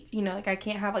to eat. You know, like, I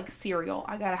can't have, like, cereal.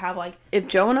 I gotta have, like, if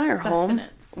Joe and I are home,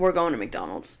 we're going to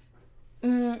McDonald's.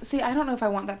 See, I don't know if I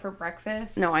want that for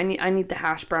breakfast. No, I need the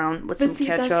hash brown with some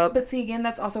ketchup. But see, again,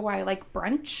 that's also why I like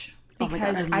brunch.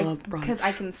 Because oh my God, I love brunch. Because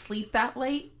I can sleep that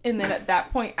late, and then at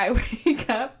that point I wake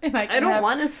up and I don't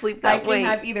want to sleep that late. I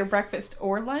can have either breakfast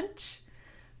or lunch.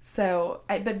 So,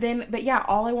 but yeah,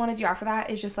 all I want to do after that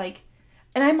is just like,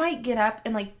 and I might get up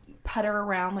and like putter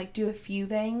around, like do a few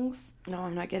things. No,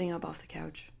 I'm not getting up off the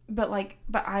couch.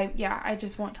 I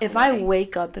just want to. If I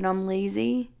wake up and I'm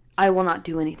lazy, I will not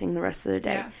do anything the rest of the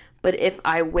day. Yeah. But if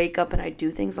I wake up and I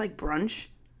do things like brunch,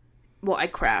 well, I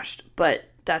crashed, but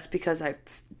that's because I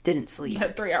didn't sleep. You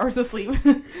had 3 hours of sleep.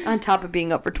 On top of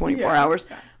being up for 24 hours.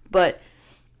 Yeah. But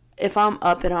if I'm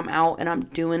up and I'm out and I'm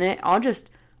doing it,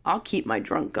 I'll keep my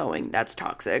drunk going. That's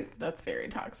toxic. That's very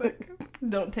toxic.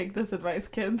 Don't take this advice,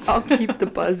 kids. I'll keep the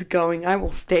buzz going. I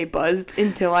will stay buzzed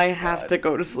until I have to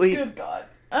go to sleep. Good God.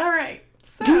 All right.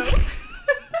 So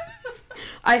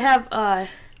I have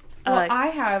I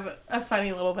have a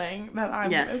funny little thing that I'm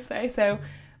going to say. So,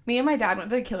 me and my dad went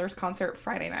to the Killers concert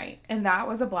Friday night, and that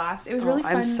was a blast. It was really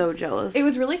fun. I'm so jealous. It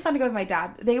was really fun to go with my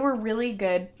dad. They were really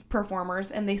good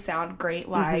performers, and they sound great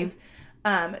live.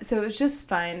 Mm-hmm. So it was just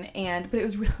fun, but it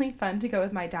was really fun to go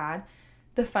with my dad.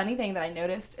 The funny thing that I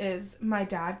noticed is my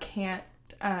dad can't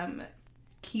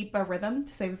keep a rhythm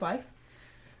to save his life.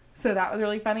 So that was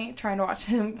really funny, trying to watch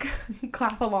him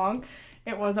clap along.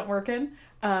 It wasn't working.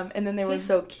 And then he's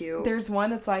so cute. There's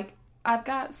one that's like, I've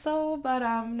got soul, but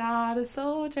I'm not a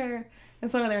soldier.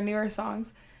 It's one of their newer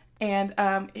songs. And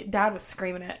Dad was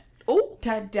screaming it. Oh.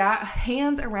 Dad,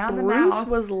 hands around the Bruce mouth.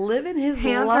 Was living his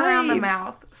hands life. Hands around the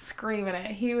mouth, screaming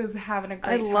it. He was having a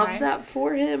great time. I love that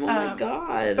for him. Oh my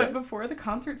God. But before the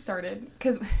concert started,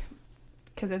 because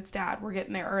it's Dad, we're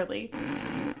getting there early.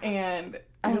 And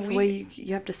that's the way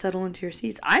you have to settle into your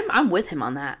seats. I'm with him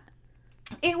on that.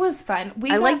 It was fun.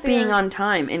 I like being on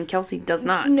time, and Kelsey does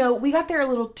not. No, we got there a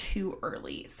little too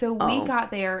early. So we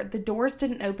got there. The doors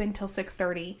didn't open till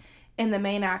 6:30, and the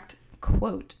main act,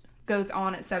 quote, goes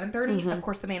on at 7:30. Mm-hmm. Of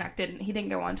course, the main act didn't. He didn't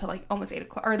go on till like almost 8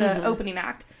 o'clock. Or the opening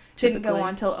act didn't go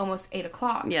on till almost 8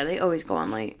 o'clock. Yeah, they always go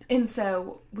on late. And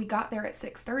so we got there at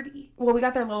 6:30. Well, we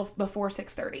got there a little before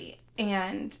 6:30.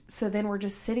 And so then we're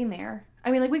just sitting there.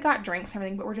 I mean, like, we got drinks and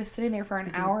everything, but we're just sitting there for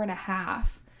an hour and a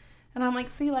half. And I'm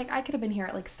like, see, like, I could have been here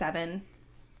at, like, 7.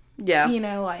 Yeah. You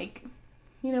know, like,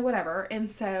 whatever. And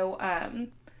so,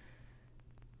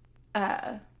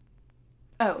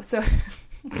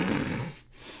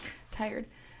 tired.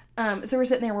 So we're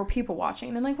sitting there, we're people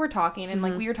watching, and, like, we're talking, and,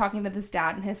 like, we were talking to this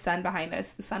dad and his son behind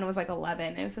us. The son was, like,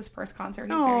 11. It was his first concert.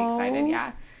 He was very excited,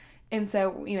 yeah. And so,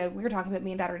 we were talking about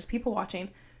me and Dad were just people watching.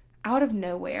 Out of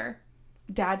nowhere,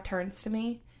 Dad turns to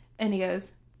me, and he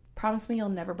goes, promise me you'll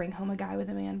never bring home a guy with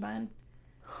a man bun.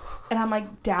 And I'm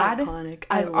like, Dad, iconic.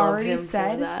 I've already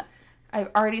said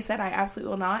I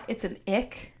absolutely will not. It's an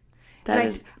ick.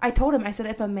 I told him, I said,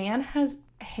 if a man has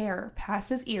hair past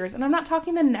his ears, and I'm not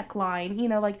talking the neckline,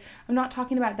 like, I'm not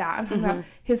talking about that. I'm talking about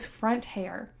his front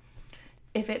hair.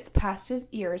 If it's past his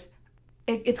ears,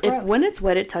 it's gross. If when it's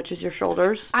wet, it touches your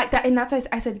shoulders. And that's why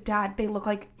I said, Dad, they look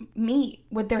like me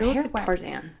with their hair wet.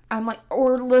 Tarzan. I'm like,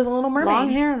 or Little Mermaid. Long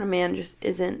hair on a man just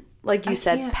isn't, like you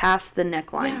said, past the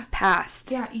neckline. Yeah.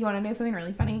 Past. Yeah, you want to know something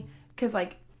really funny? Because,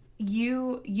 like,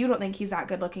 you don't think he's that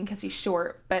good looking because he's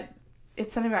short, but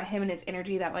it's something about him and his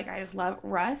energy that, like, I just love.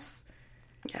 Russ.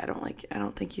 Yeah, I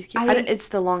don't think he's cute. It's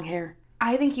the long hair.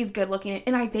 I think he's good looking,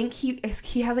 and I think he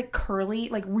has, like, curly,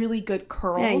 like, really good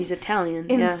curls. Yeah, he's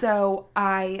Italian. And so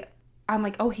I'm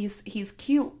like, oh, he's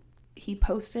cute. He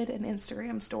posted an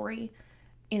Instagram story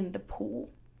in the pool.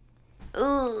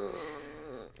 Ugh.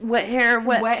 Wet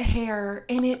hair,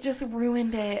 and it just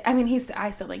ruined it. I mean, I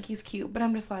still think he's cute, but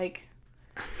I'm just like,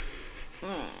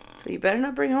 so you better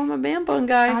not bring home a man bun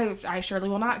guy. I surely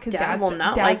will not, because Dad will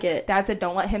not like it. Dad said,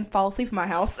 don't let him fall asleep in my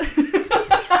house.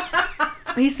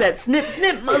 He said, snip,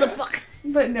 snip, motherfucker.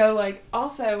 But no, like,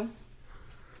 also,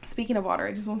 speaking of water,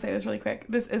 I just want to say this really quick.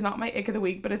 This is not my ick of the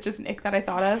week, but it's just an ick that I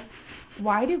thought of.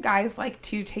 Why do guys like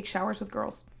to take showers with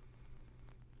girls?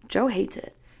 Joe hates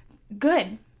it.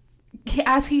 Good.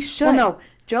 As he should. Well, no,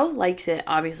 Joe likes it,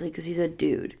 obviously, because he's a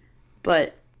dude.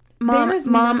 But,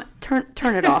 Mom,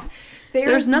 turn it off.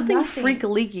 There's nothing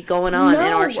freak-leaky going on in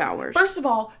our showers. First of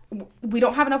all, we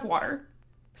don't have enough water.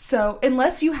 So,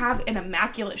 unless you have an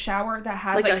immaculate shower that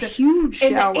has, like a huge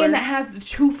shower. And that has the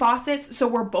 2 faucets, so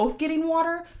we're both getting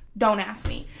water, don't ask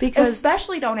me.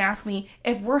 Especially don't ask me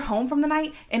if we're home from the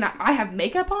night and I have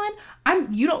makeup on,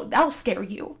 that'll scare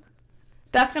you.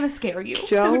 That's going to scare you.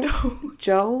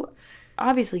 Joe,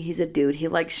 obviously he's a dude. He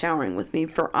likes showering with me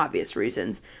for obvious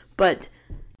reasons. But,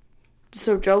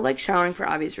 so Joe likes showering for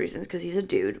obvious reasons because he's a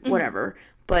dude, whatever.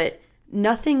 But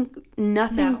nothing,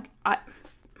 No.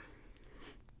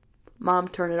 Mom,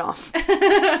 turn it off.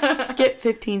 Skip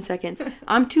 15 seconds.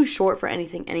 I'm too short for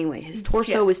anything anyway. His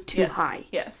torso is too high.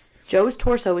 Yes. Joe's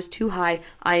torso is too high.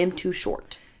 I am too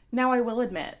short. Now, I will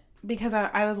admit, because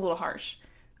I was a little harsh,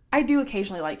 I do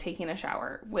occasionally like taking a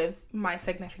shower with my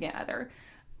significant other.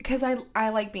 Because I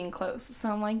like being close.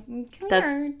 So I'm like, come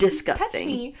That's here, disgusting. touch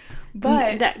me.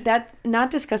 But that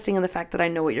not disgusting in the fact that I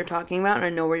know what you're talking about and I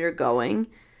know where you're going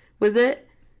with it.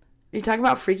 Are you talking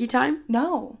about freaky time?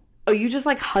 No. Oh, you just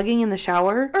like hugging in the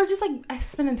shower? Or just like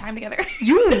spending time together.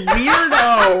 You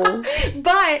weirdo.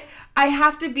 But I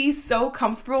have to be so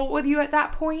comfortable with you at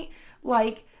that point.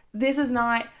 Like, this is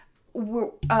not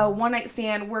a one night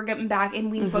stand, we're getting back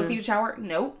and we both need a shower.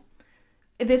 Nope.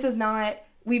 This is not,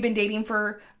 we've been dating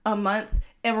for a month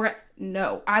and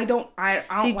I don't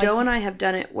See, Joe and I have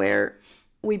done it where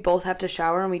we both have to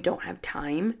shower and we don't have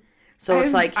time. So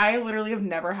it's like, I literally have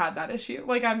never had that issue.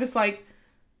 Like, I'm just like,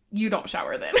 you don't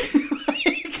shower then.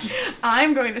 Like,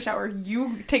 I'm going to shower.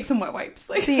 You take some wet wipes.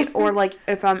 Like, see, or like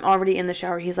if I'm already in the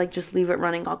shower, he's like, just leave it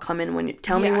running. I'll come in when you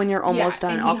tell me when you're almost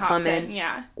done. I'll come in.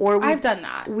 Yeah. Or I've done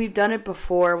that. We've done it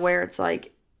before where it's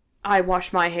like, I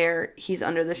wash my hair. He's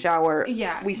under the shower.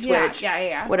 Yeah. We switch.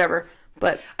 Yeah. Whatever.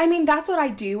 But I mean, that's what I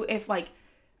do if like,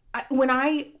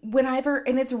 whenever,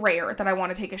 and it's rare that I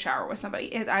want to take a shower with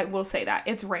somebody. I will say that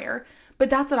it's rare, but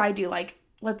that's what I do. Like,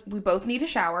 we both need a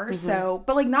shower. So,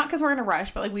 but like not because we're in a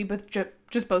rush, but like we both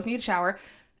just both need a shower.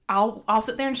 I'll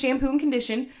sit there and shampoo and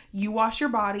condition. You wash your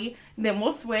body, then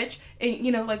we'll switch,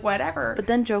 and like whatever. But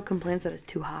then Joe complains that it's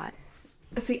too hot.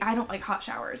 See, I don't like hot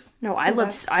showers. No, so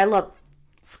I love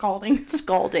scalding.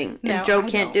 And No, Joe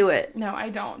can't do it. No, I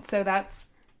don't. So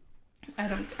that's I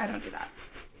don't do that.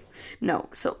 No.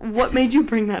 So what made you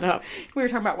bring that up? We were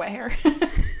talking about wet hair.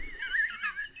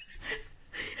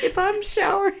 If I'm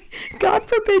showering, God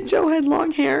forbid Joe had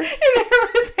long hair. And there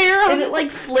was hair on and it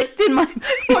like flicked in my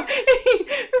he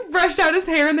brushed out his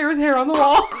hair and there was hair on the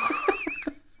wall.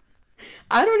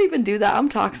 I don't even do that. I'm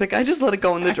toxic. I just let it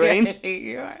go in the drain.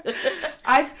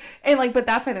 But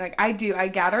that's my thing. Like I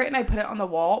gather it and I put it on the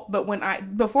wall. But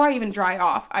before I even dry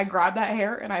off, I grab that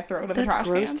hair and I throw it in the trash can. That's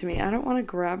gross to me. I don't want to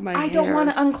grab my hair. I don't want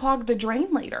to unclog the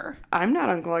drain later. I'm not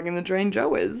unclogging the drain.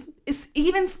 Joe is. It's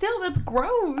even still, that's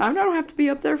gross. I don't have to be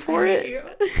up there for it.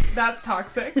 That's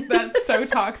toxic. That's so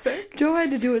toxic. Joe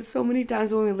had to do it so many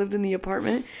times when we lived in the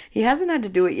apartment. He hasn't had to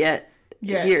do it yet.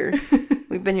 Here.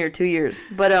 We've been here 2 years.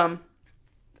 But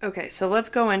okay, so let's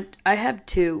go in. I have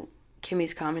 2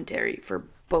 Kimmy's commentary for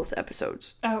both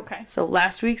episodes. Oh, okay. So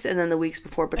last week's and then the weeks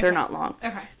before, but they're not long.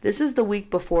 Okay. This is the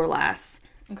week before last.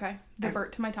 Okay. The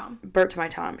Bert to my Tom. Bert to my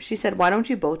Tom. She said, why don't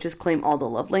you both just claim all the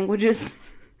love languages?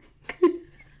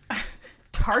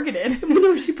 Targeted.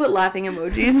 No, she put laughing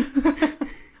emojis.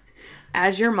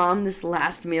 As your mom, this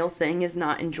last meal thing is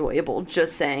not enjoyable.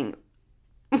 Just saying.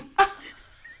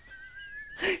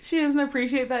 She doesn't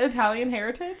appreciate that Italian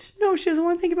heritage? No, she doesn't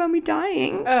want to think about me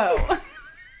dying. Oh.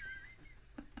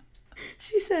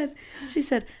 She said,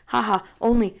 haha,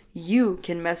 only you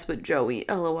can mess with Joey.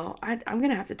 LOL. I'm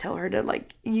going to have to tell her to,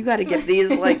 like, you got to get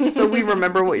these, like, so we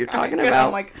remember what you're talking about.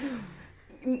 I'm like,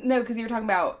 no, because you were talking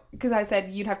about, because I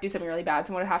said you'd have to do something really bad.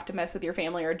 Someone would have to mess with your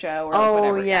family or Joe or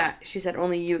whatever. Oh, yeah. She said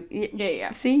only you. Yeah.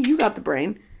 See, you got the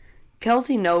brain.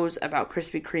 Kelsey knows about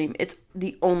Krispy Kreme. It's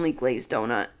the only glazed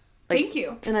donut. Like, thank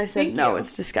you. And I said, no,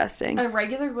 it's disgusting. A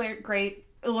regular glazed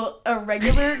is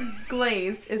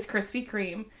Krispy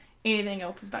Kreme. Anything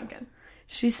else is Dunkin'.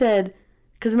 She said,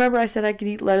 because remember I said I could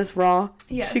eat lettuce raw?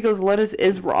 Yes. She goes, lettuce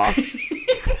is raw.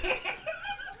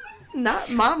 Not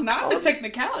the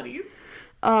technicalities.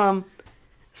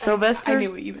 Sylvester. I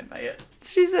knew what you meant by it.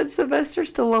 She said Sylvester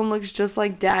Stallone looks just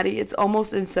like Daddy. It's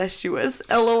almost incestuous.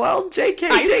 LOL. JK.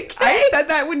 JK. I said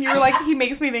that when you were like, he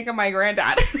makes me think of my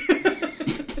granddad.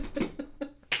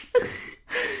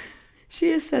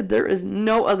 She has said there is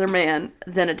no other man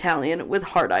than Italian with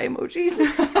heart eye emojis.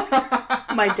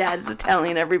 My dad's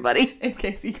Italian, everybody. In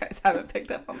case you guys haven't picked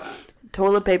up on that.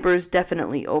 Toilet paper is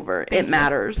definitely over. It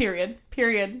matters. Period.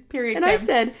 And Kim. I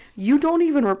said, you don't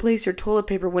even replace your toilet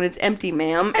paper when it's empty,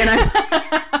 ma'am. And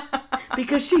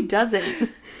because she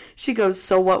doesn't. She goes,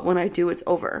 so what when I do, it's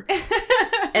over.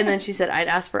 And then she said, I'd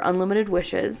ask for unlimited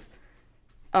wishes.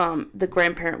 The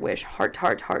grandparent wish. Heart.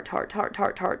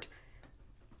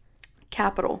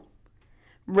 Capital.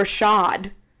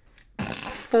 Rashad.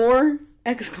 4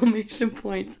 exclamation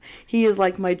points. He is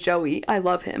like my Joey. I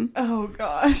love him. Oh,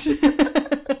 gosh. You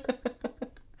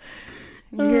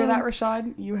hear that,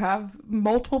 Rashad? You have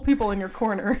multiple people in your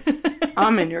corner.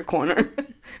 I'm in your corner.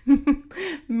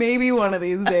 Maybe one of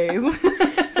these days.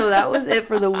 So that was it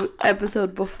for the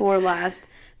episode before last.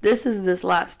 This is this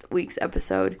last week's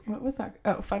episode. What was that?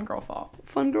 Oh, Fun Girl Fall.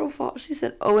 Fun Girl Fall. She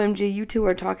said, OMG, you two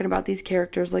are talking about these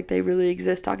characters like they really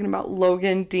exist. Talking about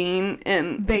Logan, Dean,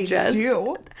 and Jess. They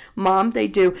do. Mom, they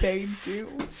do. They do.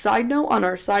 Side note on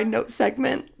our side note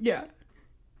segment. Yeah.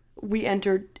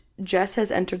 Jess has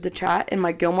entered the chat in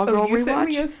my Gilmore Girl you rewatch. Sent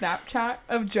me a Snapchat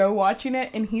of Joe watching it,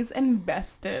 and he's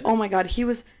invested. Oh my God, he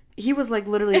was like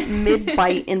literally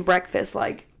mid-bite in breakfast,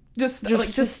 like just staring.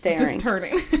 Just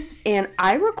turning. And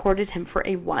I recorded him for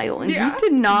a while, and he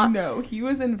did not. No, he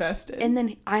was invested. And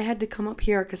then I had to come up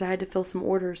here because I had to fill some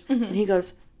orders. Mm-hmm. And he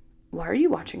goes, why are you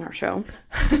watching our show?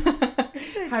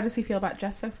 How does he feel about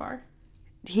Jess so far?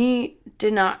 He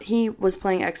did not. He was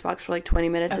playing Xbox for like 20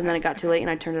 minutes, and then it got too late, and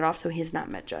I turned it off, so he's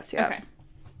not met Jess yet. Okay.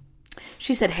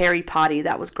 She said Harry Potty.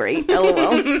 That was great.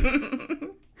 LOL.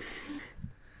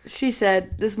 She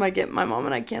said, this might get my mom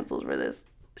and I canceled for this.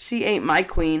 She ain't my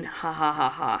queen. Ha ha ha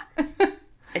ha.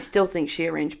 I still think she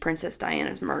arranged Princess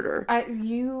Diana's murder.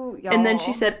 Y'all. And then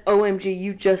she said, OMG,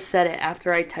 you just said it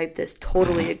after I typed this.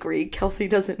 Totally agree. Kelsey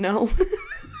doesn't know.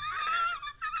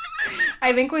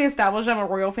 I think we established I'm a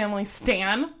royal family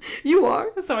stan. You are.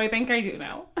 So I think I do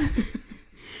know.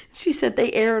 She said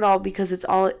they air it all because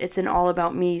it's an all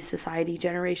about me society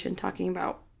generation talking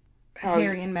about how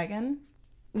Harry and Meghan.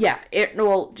 Yeah.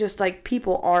 Just like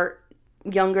people are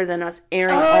younger than us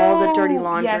airing all the dirty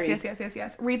laundry.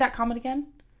 Yes. Read that comment again.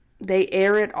 They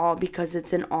air it all because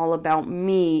it's an all about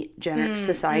me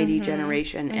society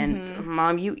generation. And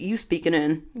Mom, you speaking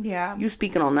in. Yeah. You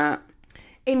speaking on that.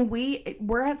 And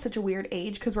we're at such a weird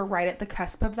age because we're right at the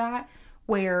cusp of that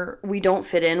where we don't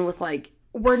fit in with like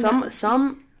are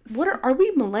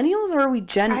we millennials or are we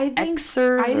Gen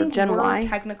Xers or Gen Y? We're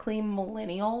technically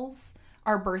millennials.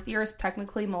 Our birth year is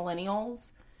technically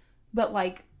millennials, but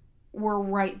like we're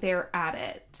right there at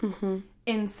it. Mm-hmm.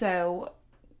 And so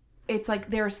it's like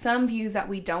there are some views that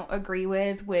we don't agree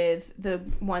with the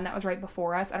one that was right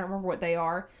before us. I don't remember what they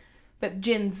are, but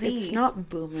Gen Z. It's not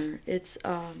boomer. It's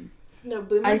no,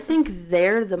 boomers. I think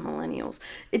they're the millennials.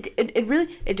 It really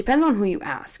depends on who you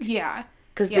ask. Yeah.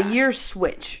 Because the years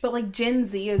switch. But like Gen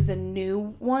Z is the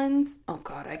new ones. Oh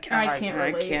God, I can't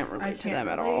relate to them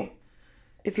at all.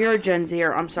 If you're a Gen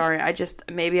Zer, I'm sorry.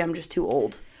 Maybe I'm just too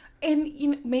old.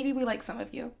 And maybe we like some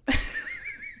of you.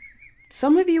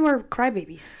 Some of you are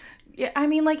crybabies. Yeah, I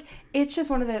mean, like, it's just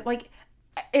one of the, like,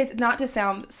 it's not to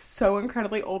sound so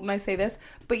incredibly old when I say this,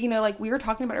 but, like, we were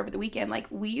talking about over the weekend, like,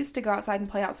 we used to go outside and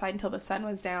play outside until the sun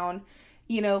was down,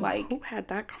 like. Who had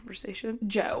that conversation?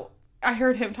 Joe. I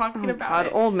heard him talking about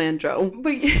it. Old man Joe.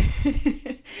 But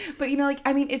like,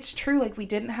 I mean, it's true. Like, we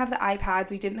didn't have the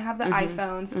iPads. We didn't have the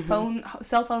iPhones,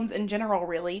 cell phones in general,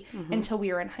 really, until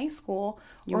we were in high school.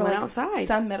 You went outside.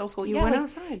 Some middle school. You went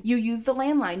outside. You used the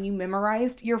landline. You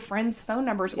memorized your friends' phone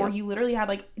numbers, or you literally had,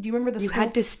 like, do you remember the school? You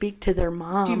had to speak to their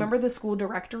mom. Do you remember the school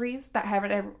directories that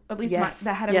had, at least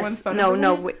that had everyone's phone numbers?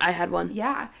 No, I had one.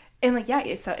 Yeah. And, like,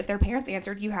 so if their parents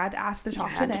answered, you had to ask to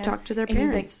talk to them. You had to talk to their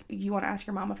parents. Like, you want to ask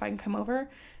your mom if I can come over?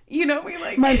 We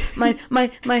like...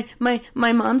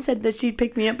 My mom said that she'd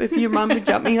pick me up if your mom would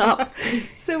drop me off.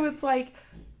 So it's like,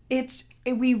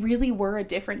 we really were a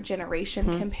different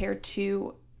generation compared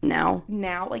to... Now.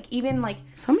 Like, even, like...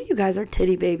 Some of you guys are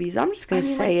titty babies. I'm just going to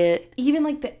say it. Even,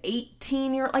 like, the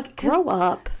 18-year... Like, grow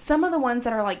up. Some of the ones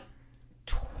that are, like,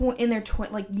 in their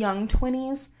young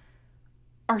 20s...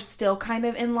 are still kind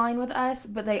of in line with us,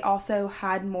 but they also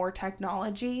had more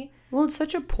technology. Well, it's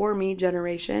such a poor me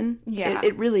generation. Yeah.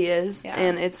 It really is. Yeah.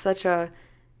 And it's such a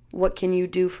what can you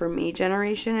do for me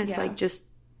generation. It's like just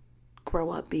grow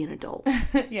up, be an adult.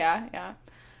 Yeah.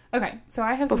 Okay, so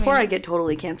I have before I get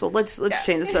totally canceled, let's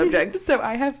change the subject. So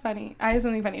I have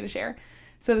something funny to share.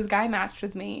 So this guy matched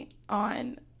with me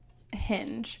on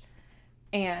Hinge,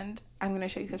 and I'm going to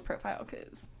show you his profile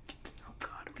because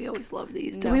we always love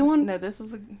these. Do we want? No, this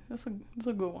is a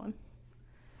good one.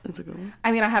 It's a good one.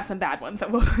 I mean, I have some bad ones that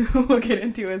we'll get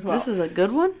into as well. This is a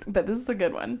good one? But this is a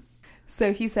good one.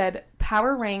 So he said,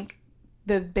 power rank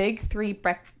the big 3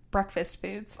 breakfast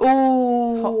foods.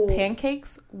 Ooh.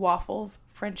 Pancakes, waffles,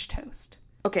 French toast.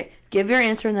 Okay, give your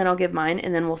answer and then I'll give mine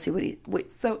and then we'll see what he...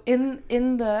 Wait. So in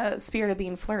the spirit of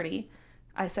being flirty,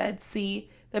 I said,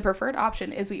 C, the preferred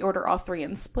option is we order all 3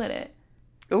 and split it.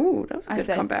 Ooh, that was a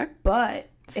good comeback. But...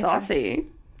 Saucy.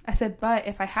 I said, but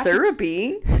if I have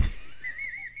syrupy.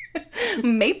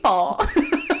 Maple.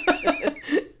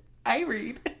 I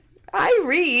read.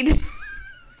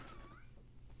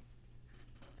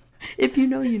 If you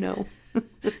know, you know.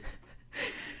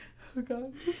 Oh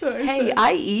God. So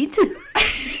I eat.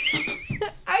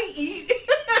 I eat.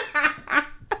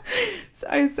 So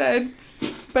I said,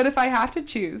 but if I have to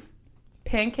choose,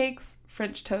 pancakes,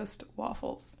 French toast,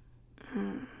 waffles.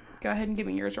 Go ahead and give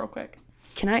me yours real quick.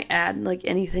 Can I add, like,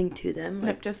 anything to them?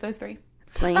 Like, nope, just those 3.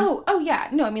 Plain? Oh, yeah.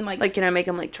 No, I mean, like... Like, can I make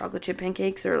them, like, chocolate chip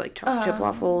pancakes or, like, chocolate chip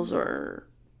waffles or...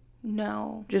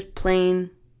 No. Just plain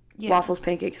waffles,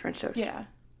 pancakes, French toast? Yeah.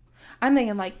 I'm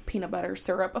thinking, like, peanut butter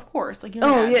syrup, of course. Like,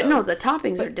 yeah, no, the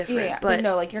toppings are different. Yeah, but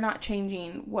no, like, you're not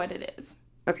changing what it is.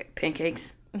 Okay,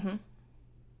 pancakes. Mm-hmm.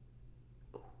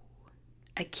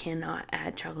 I cannot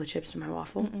add chocolate chips to my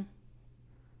waffle. Mm-mm.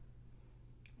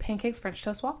 Pancakes, French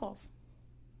toast, waffles.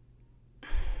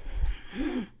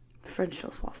 French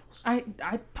toast waffles. I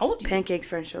told you. Pancakes,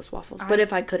 French toast waffles. But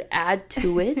if I could add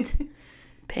to it,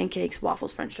 pancakes,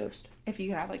 waffles, French toast. If you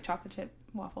could have, like, chocolate chip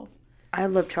waffles. I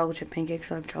love chocolate chip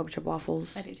pancakes. I love chocolate chip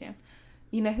waffles. I do too.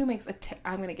 You know who makes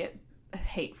I'm going to get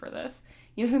hate for this.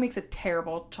 You know who makes a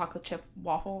terrible chocolate chip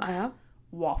waffle? I have.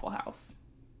 Waffle House.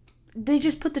 They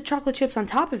just put the chocolate chips on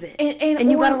top of it.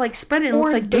 And you gotta, like, spread it and it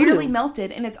looks like doo-doo. Barely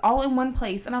melted and it's all in one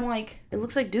place. And I'm like... It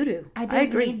looks like doo-doo. I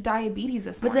agree. Need diabetes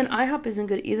this morning. But then IHOP isn't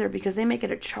good either because they make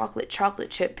it a chocolate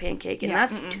chip pancake and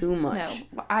that's too much.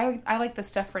 No. I like the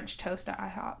stuffed French toast at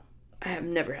IHOP. I have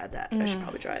never had that. I should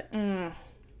probably try it.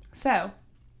 So,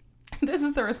 this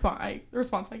is the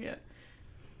response I get.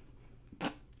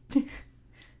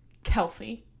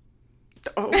 Kelsey.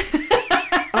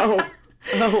 Oh.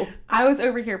 I was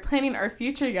over here planning our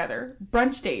future together.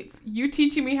 Brunch dates. You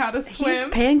teaching me how to swim.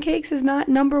 His pancakes is not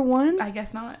number 1? I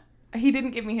guess not. He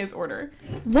didn't give me his order.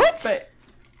 What? But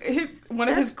one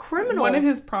of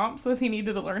his prompts was he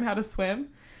needed to learn how to swim.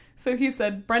 So he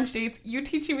said, brunch dates, you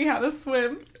teaching me how to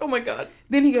swim. Oh my God.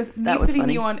 Then he goes, me putting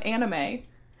you on anime.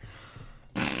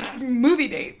 Movie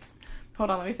dates.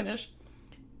 Hold on, let me finish.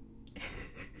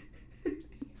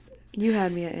 You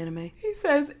had me at anime. He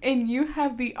says, and you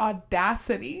have the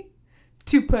audacity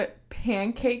to put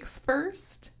pancakes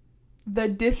first.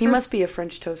 He must be a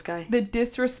French toast guy. The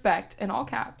disrespect in all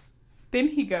caps. Then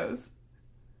he goes,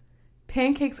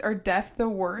 pancakes are the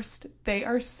worst. They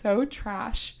are so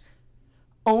trash.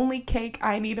 Only cake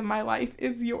I need in my life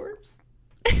is yours.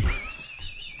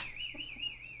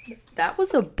 That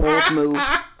was a bold move.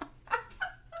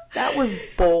 That was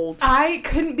bold. I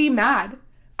couldn't be mad.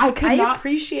 I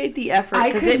appreciate the effort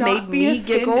because it made me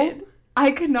giggle. I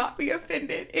could not be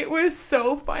offended. It was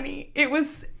so funny. It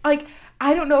was like,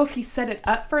 I don't know if he set it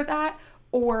up for that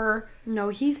or... No,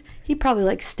 he probably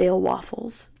likes stale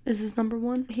waffles. Is his number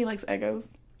 1? He likes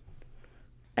Eggos.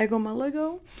 Eggo my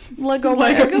Lego? Lego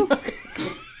my Eggo?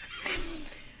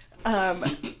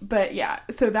 But yeah,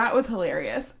 so that was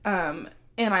hilarious. And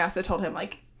I also told him,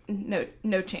 like,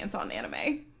 no chance on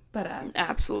anime. But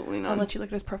absolutely not. I'll let you look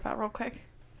at his profile real quick.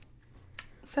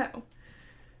 So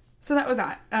that was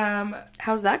that.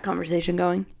 How's that conversation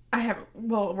going?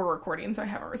 We're recording, so I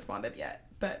haven't responded yet,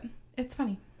 but it's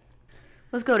funny.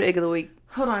 Let's go to Egg of the Week.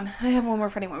 Hold on. I have one more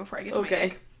funny one before I get to my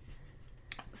egg.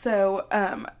 So,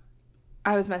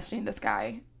 I was messaging this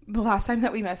guy. The last time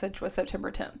that we messaged was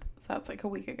September 10th, so that's like a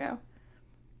week ago.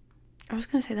 I was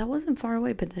going to say, that wasn't far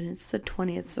away, but then it's the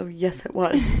 20th, so yes, it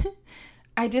was.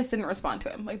 I just didn't respond to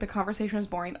him. Like, the conversation was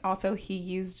boring. Also, he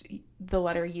used the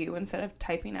letter U instead of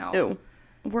typing out. Ew.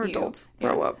 We're adults.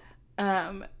 Grow up.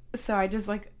 So I just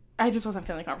wasn't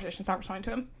feeling the conversation, so I responded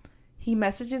to him. He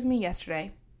messages me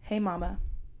yesterday. Hey, mama.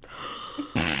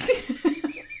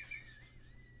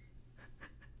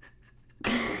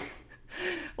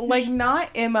 Like,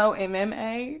 not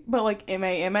MOMMA, but like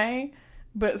MAMA,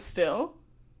 but still.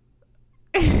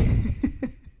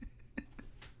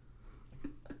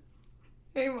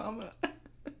 Hey, mama.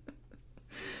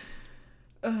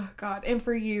 Oh, God. And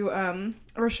for you,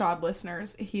 Rashad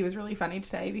listeners, he was really funny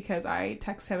today because I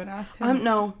texted him and asked him.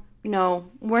 No,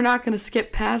 we're not going to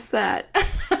skip past that.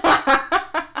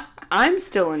 I'm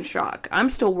still in shock. I'm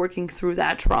still working through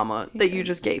that trauma you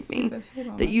just gave me. Said,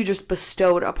 hey, that you just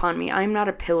bestowed upon me. I'm not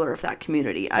a pillar of that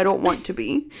community. I don't want to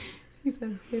be. He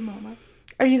said, hey, mama.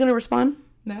 Are you going to respond?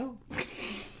 No.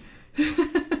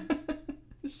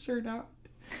 Sure not.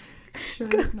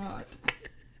 Not.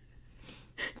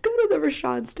 Go to the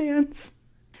Rashad stands.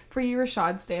 For you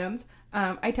Rashad stands,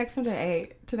 I texted him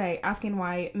today asking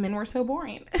why men were so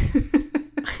boring.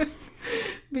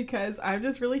 Because I'm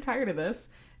just really tired of this.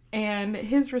 And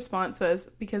his response was,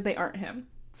 because they aren't him.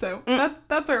 So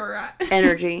that's where we're at.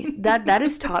 Energy. That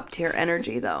is top tier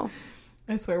energy, though.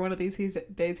 I swear one of these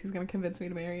days he's going to convince me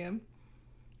to marry him.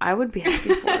 I would be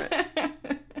happy for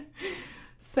it.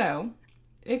 So,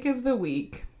 ick of the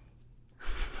week.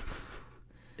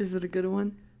 Is it a good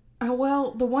one?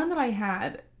 Well, the one that I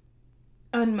had,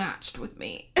 unmatched with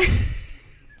me.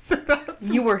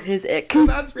 You were his ick. So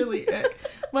that's really ick.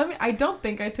 I don't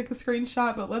think I took a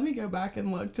screenshot, but let me go back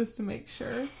and look just to make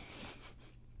sure.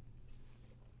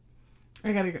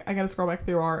 I gotta scroll back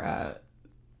through our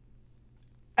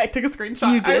I took a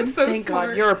screenshot. You did? I'm so Thank smart.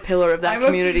 God. You're a pillar of that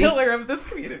community. I'm a pillar of this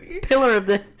community. Pillar of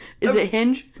the... Is it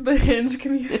Hinge? The Hinge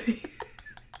community.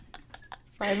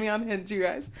 Find me on Hinge, you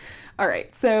guys. All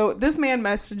right. So this man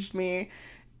messaged me,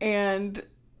 and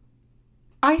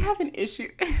I have an issue.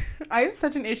 I have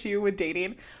such an issue with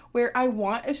dating where I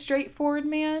want a straightforward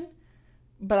man,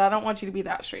 but I don't want you to be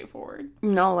that straightforward.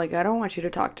 No, like, I don't want you to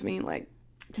talk to me like...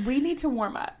 We need to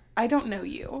warm up. I don't know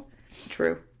you.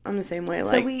 True. I'm the same way.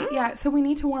 Like, So we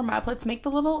need to warm up. Let's make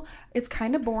the little, it's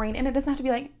kind of boring, and it doesn't have to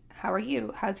be like, how are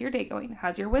you? How's your day going?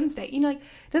 How's your Wednesday? You know, like,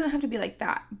 it doesn't have to be like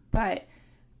that, but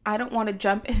I don't want to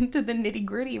jump into the nitty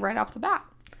gritty right off the bat.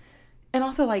 And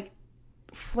also, like,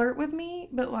 flirt with me,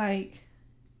 but like,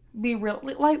 be real.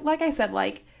 Like I said,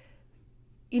 like,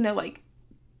 you know, like,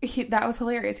 that was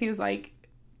hilarious. He was like,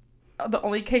 the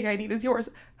only cake I need is yours.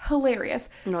 Hilarious.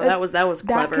 No, that was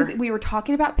clever. Because we were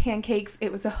talking about pancakes.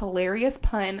 It was a hilarious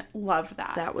pun. Loved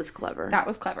that. That was clever.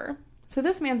 So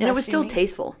this man's messaging me. And it was still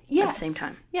tasteful at the same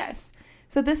time. Yes.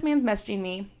 So this man's messaging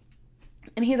me,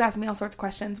 and he's asking me all sorts of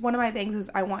questions. One of my things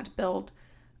is I want to build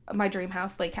my dream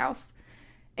house, lake house.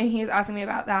 And he was asking me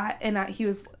about that. And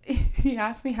he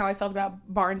asked me how I felt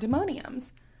about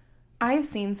barn-demoniums. I have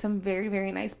seen some very,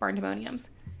 very nice barn-demoniums.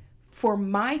 For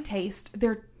my taste,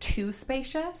 they're too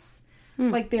spacious.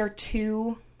 Like, they're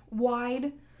too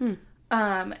wide. And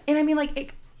I mean,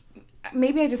 like,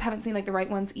 maybe I just haven't seen, like, the right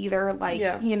ones either.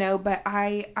 Like, you know, but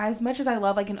as much as I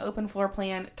love, like, an open floor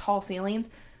plan, tall ceilings,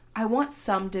 I want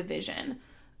some division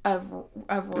of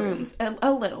rooms,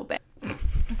 a little bit.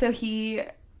 So he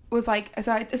was like,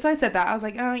 so I said that. I was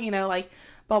like, oh, you know, like,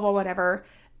 blah, blah, whatever.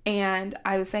 And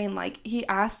I was saying, like, he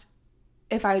asked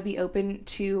if I would be open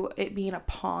to it being a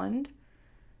pond.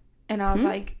 And I was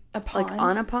like, a pond? Like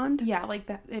on a pond? Yeah, like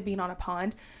that, it being on a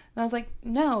pond. And I was like,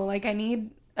 no, like, I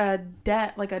need a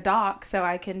deck, like a dock, so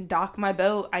I can dock my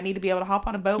boat. I need to be able to hop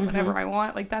on a boat whenever I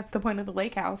want. Like, that's the point of the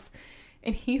lake house.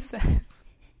 And he says,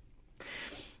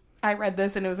 I read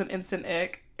this and it was an instant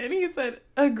ick. And he said,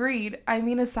 agreed. I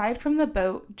mean, aside from the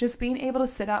boat, just being able to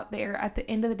sit out there at the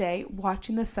end of the day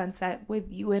watching the sunset with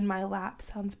you in my lap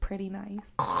sounds pretty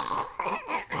nice.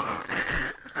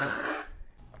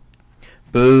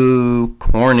 Boo,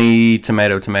 corny,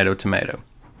 tomato, tomato, tomato.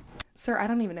 Sir, I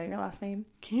don't even know your last name.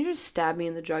 Can you just stab me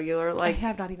in the jugular? Like, I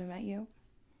have not even met you.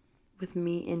 With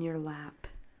me in your lap.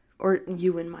 Or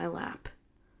you in my lap.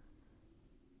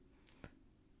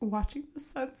 Watching the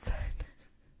sunset.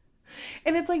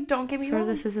 And it's like, don't get me wrong. Sir,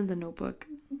 this isn't The Notebook.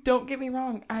 Don't get me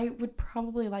wrong. I would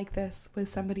probably like this with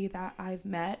somebody that I've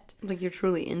met. Like, you're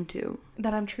truly into.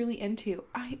 That I'm truly into.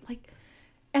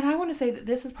 And I want to say that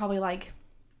this is probably like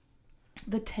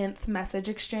the 10th message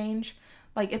exchange.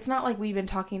 Like, it's not like we've been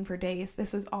talking for days.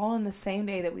 This is all in the same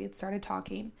day that we had started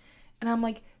talking. And I'm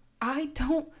like, I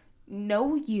don't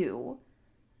know you.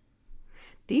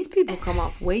 These people come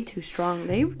off way too strong.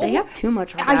 They have too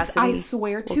much audacity. I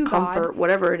swear to comfort, God,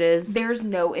 whatever it is. There's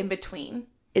no in between.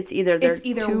 It's either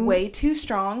way too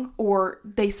strong or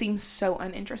they seem so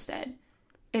uninterested.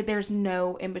 There's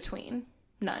no in between.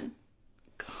 None.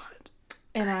 God.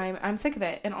 And I'm sick of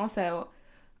it. And also,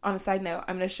 on a side note,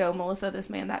 I'm going to show Melissa this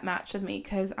man that matched with me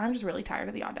because I'm just really tired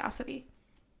of the audacity.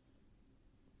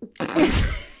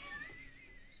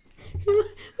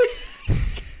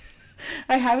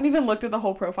 I haven't even looked at the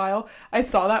whole profile. I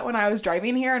saw that when I was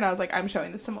driving here and I was like, I'm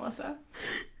showing this to Melissa.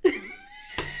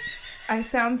 I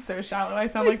sound so shallow. I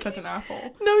sound like such an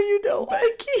asshole. No, you don't.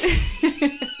 I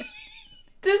can't.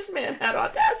 This man had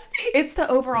audacity. It's the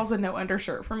overalls and no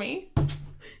undershirt for me.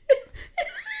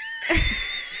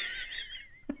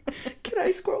 Can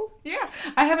I scroll? Yeah.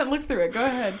 I haven't looked through it. Go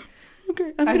ahead.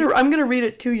 Okay. I'm gonna read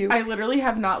it to you. I literally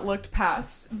have not looked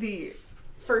past the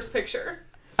first picture.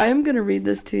 I am gonna read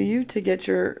this to you to get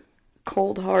your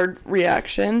cold hard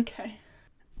reaction. Okay.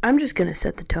 I'm just gonna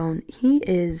set the tone.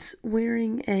 He's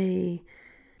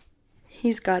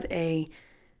got a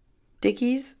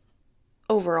Dickies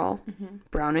overall,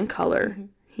 brown in color.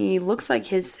 He looks like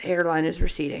his hairline is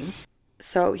receding.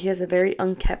 So he has a very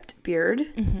unkempt beard.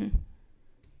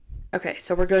 Okay,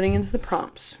 so we're going into the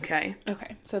prompts, okay?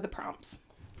 Okay, so the prompts.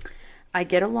 I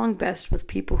get along best with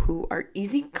people who are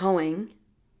easygoing.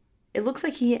 It looks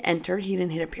like he entered, he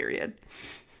didn't hit a period.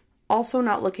 Also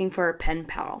not looking for a pen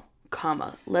pal,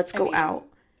 comma, let's go out.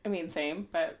 I mean, same,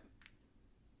 but...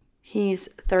 He's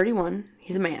 31.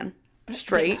 He's a man.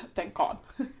 Straight. Thank God.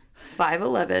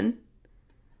 5'11".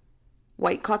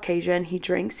 white Caucasian. He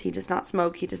drinks. He does not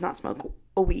smoke. He does not smoke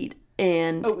a weed.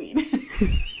 And A weed.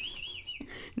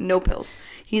 no pills.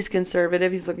 He's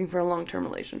conservative. He's looking for a long-term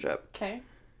relationship. Okay.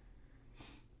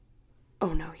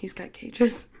 Oh no, he's got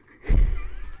cages.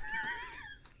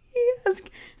 Yes,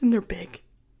 and they're big.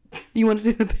 You want to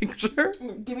see the picture?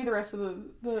 Give me the rest of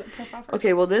the profile first.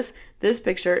 Okay, well this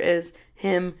picture is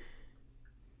him.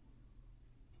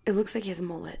 It looks like he has a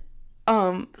mullet.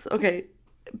 Okay,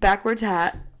 backwards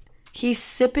hat. He's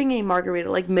sipping a margarita,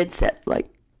 like mid-sip, like,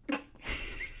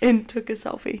 and took a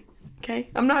selfie. Okay,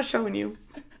 I'm not showing you.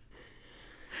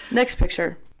 Next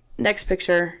picture.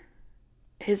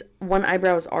 His one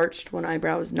eyebrow is arched, one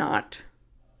eyebrow is not.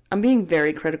 I'm being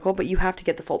very critical, but you have to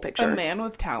get the full picture. A man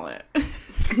with talent.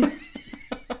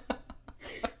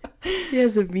 He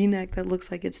has a V-neck that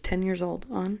looks like it's 10 years old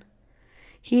on.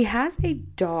 He has a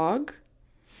dog.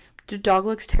 The dog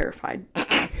looks terrified.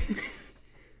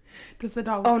 Does the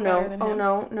dog look better than him?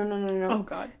 No. Oh,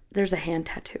 God. There's a hand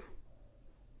tattoo.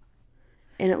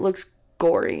 And it looks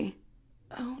gory.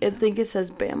 Oh, I think it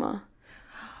says Bama.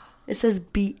 It says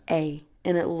B-A.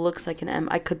 And it looks like an M.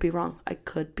 I could be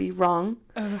wrong.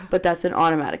 But that's an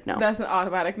automatic no. That's an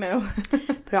automatic no.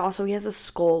 But also he has a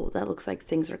skull that looks like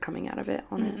things are coming out of it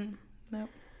on it. Nope.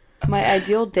 My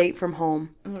ideal date from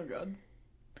home. Oh, God.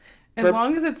 As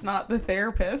long as it's not the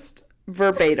therapist.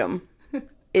 Verbatim.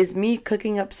 Is me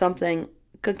cooking up something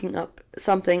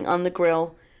on the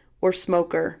grill or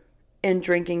smoker and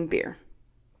drinking beer.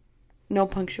 No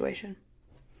punctuation.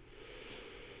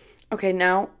 Okay,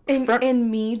 now... And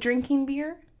me drinking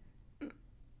beer?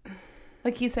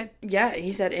 Like he said... Yeah,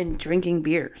 he said in drinking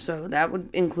beer. So that would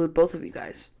include both of you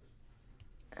guys.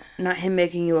 Not him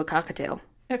making you a cocktail.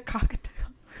 A cocktail.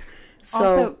 So,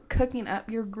 also, cooking up.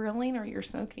 You're grilling or you're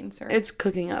smoking, sir? It's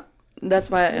cooking up. That's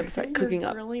why I emphasize cooking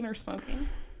up. Grilling or smoking?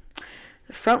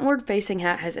 The frontward facing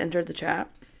hat has entered the chat.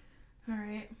 All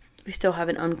right. We still have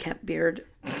an unkempt beard.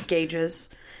 Gauges.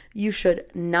 You should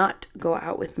not go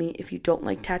out with me if you don't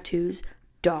like tattoos,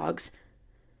 dogs.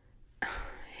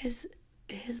 His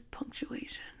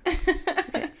punctuation.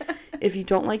 Okay. If you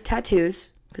don't like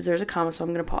tattoos, because there's a comma, so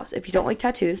I'm going to pause. If you don't like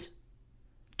tattoos,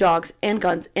 dogs, and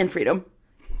guns, and freedom.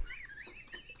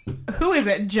 Who is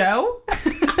it, Joe?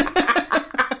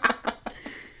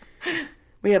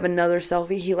 We have another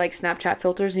selfie. He likes Snapchat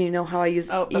filters, and you know how I use.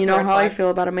 Oh, you know how I feel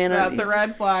about a man. That's a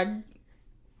red flag.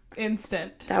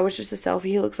 Instant. That was just a selfie.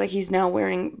 He looks like he's now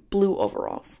wearing blue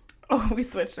overalls. Oh, we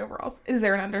switched overalls. Is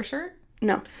there an undershirt?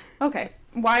 No. Okay.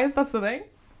 Why is that the thing?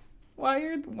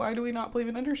 Why do we not believe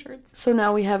in undershirts? So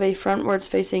now we have a frontwards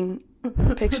facing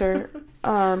picture.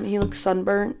 He looks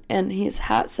sunburnt, and his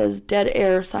hat says "Dead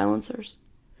Air Silencers."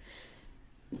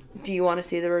 Do you want to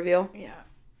see the reveal? Yeah.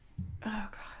 Oh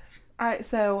gosh.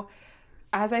 So,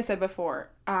 as I said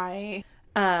before, I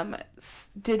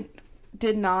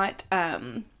did not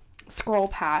scroll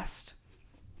past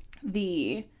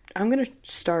the... I'm going to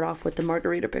start off with the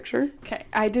margarita picture. Okay.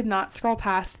 I did not scroll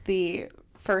past the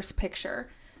first picture.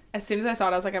 As soon as I saw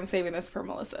it, I was like, I'm saving this for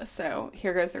Melissa. So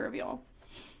here goes the reveal.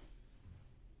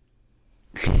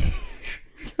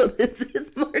 So this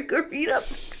is margarita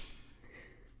picture.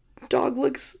 Dog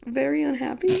looks very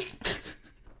unhappy.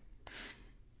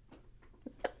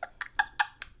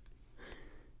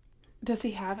 Does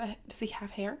he have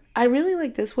hair? I really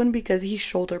like this one because he's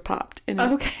shoulder popped. And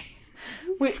okay.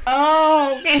 Wait.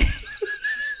 Oh. Okay.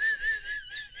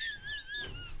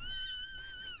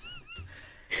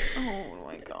 Oh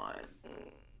my god.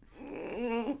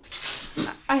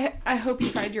 I hope you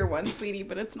find your one, sweetie,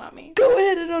 but it's not me. Go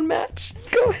ahead and unmatch.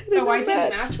 No, I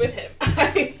didn't match with him.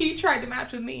 He tried to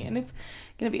match with me, and it's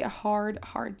gonna be a hard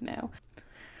no.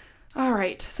 All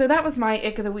right, so that was my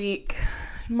ick of the week.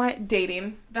 My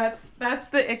dating. That's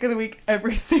the ick of the week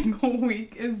every single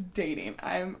week is dating.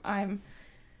 I'm.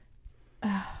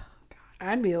 Oh God.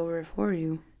 I'd be over it for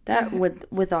you. That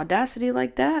with audacity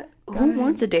like that, who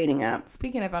wants a dating app?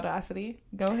 Speaking of audacity,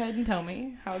 go ahead and tell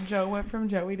me how Joe went from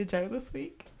Joey to Joe this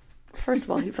week. First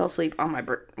of all, he fell asleep on my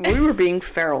birthday. We were being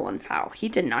feral and foul. He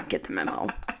did not get the memo.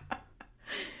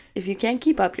 If you can't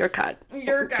keep up, you're cut.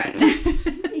 You're done.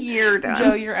 You're done.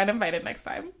 Joe, you're uninvited next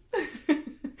time.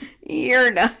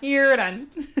 You're done. You're done.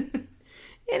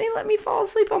 And he let me fall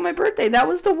asleep on my birthday. That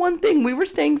was the one thing. We were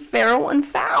staying feral and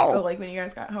foul. Oh, like when you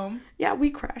guys got home? Yeah, we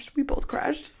crashed. We both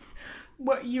crashed.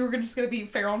 What, you were just going to be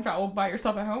feral and foul by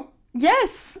yourself at home?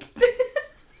 Yes.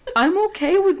 I'm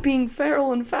okay with being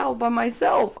feral and foul by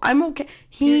myself. I'm okay.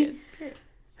 Period.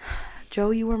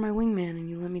 Joe, you were my wingman and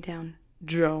you let me down.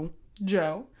 Joe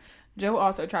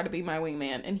also tried to be my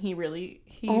wingman, and he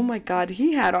oh my God,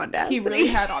 he had audacity. He really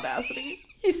had audacity.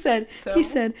 He said,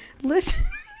 listen.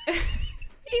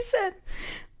 He said,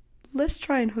 let's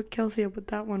try and hook Kelsey up with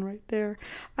that one right there.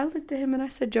 I looked at him and I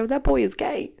said, Joe, that boy is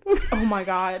gay. Oh my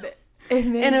God.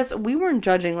 And then, we weren't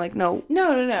judging, like, no.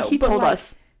 No. He told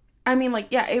us. I mean, like,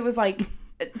 yeah, it was like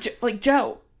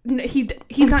Joe,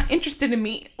 he's not interested in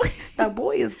me. That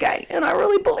boy is gay, and I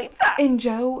really believe that. And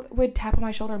Joe would tap on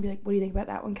my shoulder and be like, what do you think about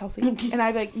that one, Kelsey? And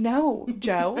I'd be like, no,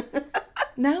 Joe,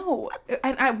 no.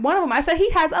 And one of them, I said, he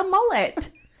has a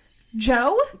mullet.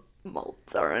 Joe?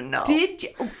 Mullets are a no.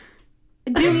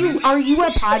 Are you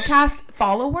a podcast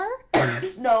follower?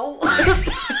 No.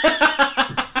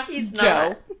 He's not.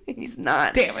 Joe. He's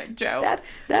not. Damn it, Joe.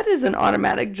 That is an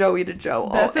automatic Joey to Joe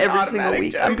every single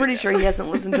week. I'm pretty sure he hasn't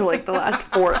listened to like the last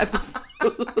 4 episodes.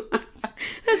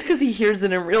 That's because he hears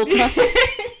it in real time.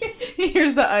 He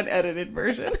hears the unedited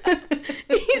version.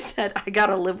 He said, I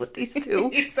gotta live with these two.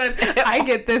 He said, I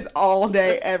get this all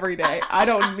day, every day. I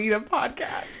don't need a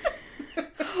podcast.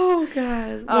 Oh,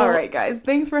 guys. All right, guys.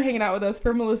 Thanks for hanging out with us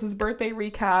for Melissa's birthday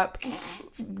recap.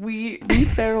 Be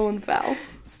feral and foul.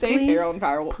 Stay feral and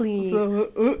foul. Please.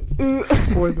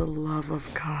 For the love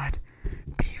of God,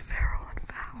 be feral and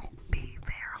foul. Be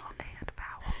feral and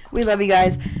foul. We love you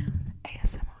guys.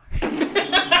 ASMR.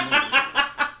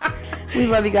 We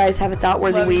love you guys. Have a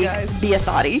thought-worthy week. Be a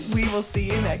thoughty. We will see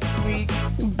you next week.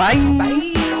 Bye.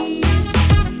 Bye.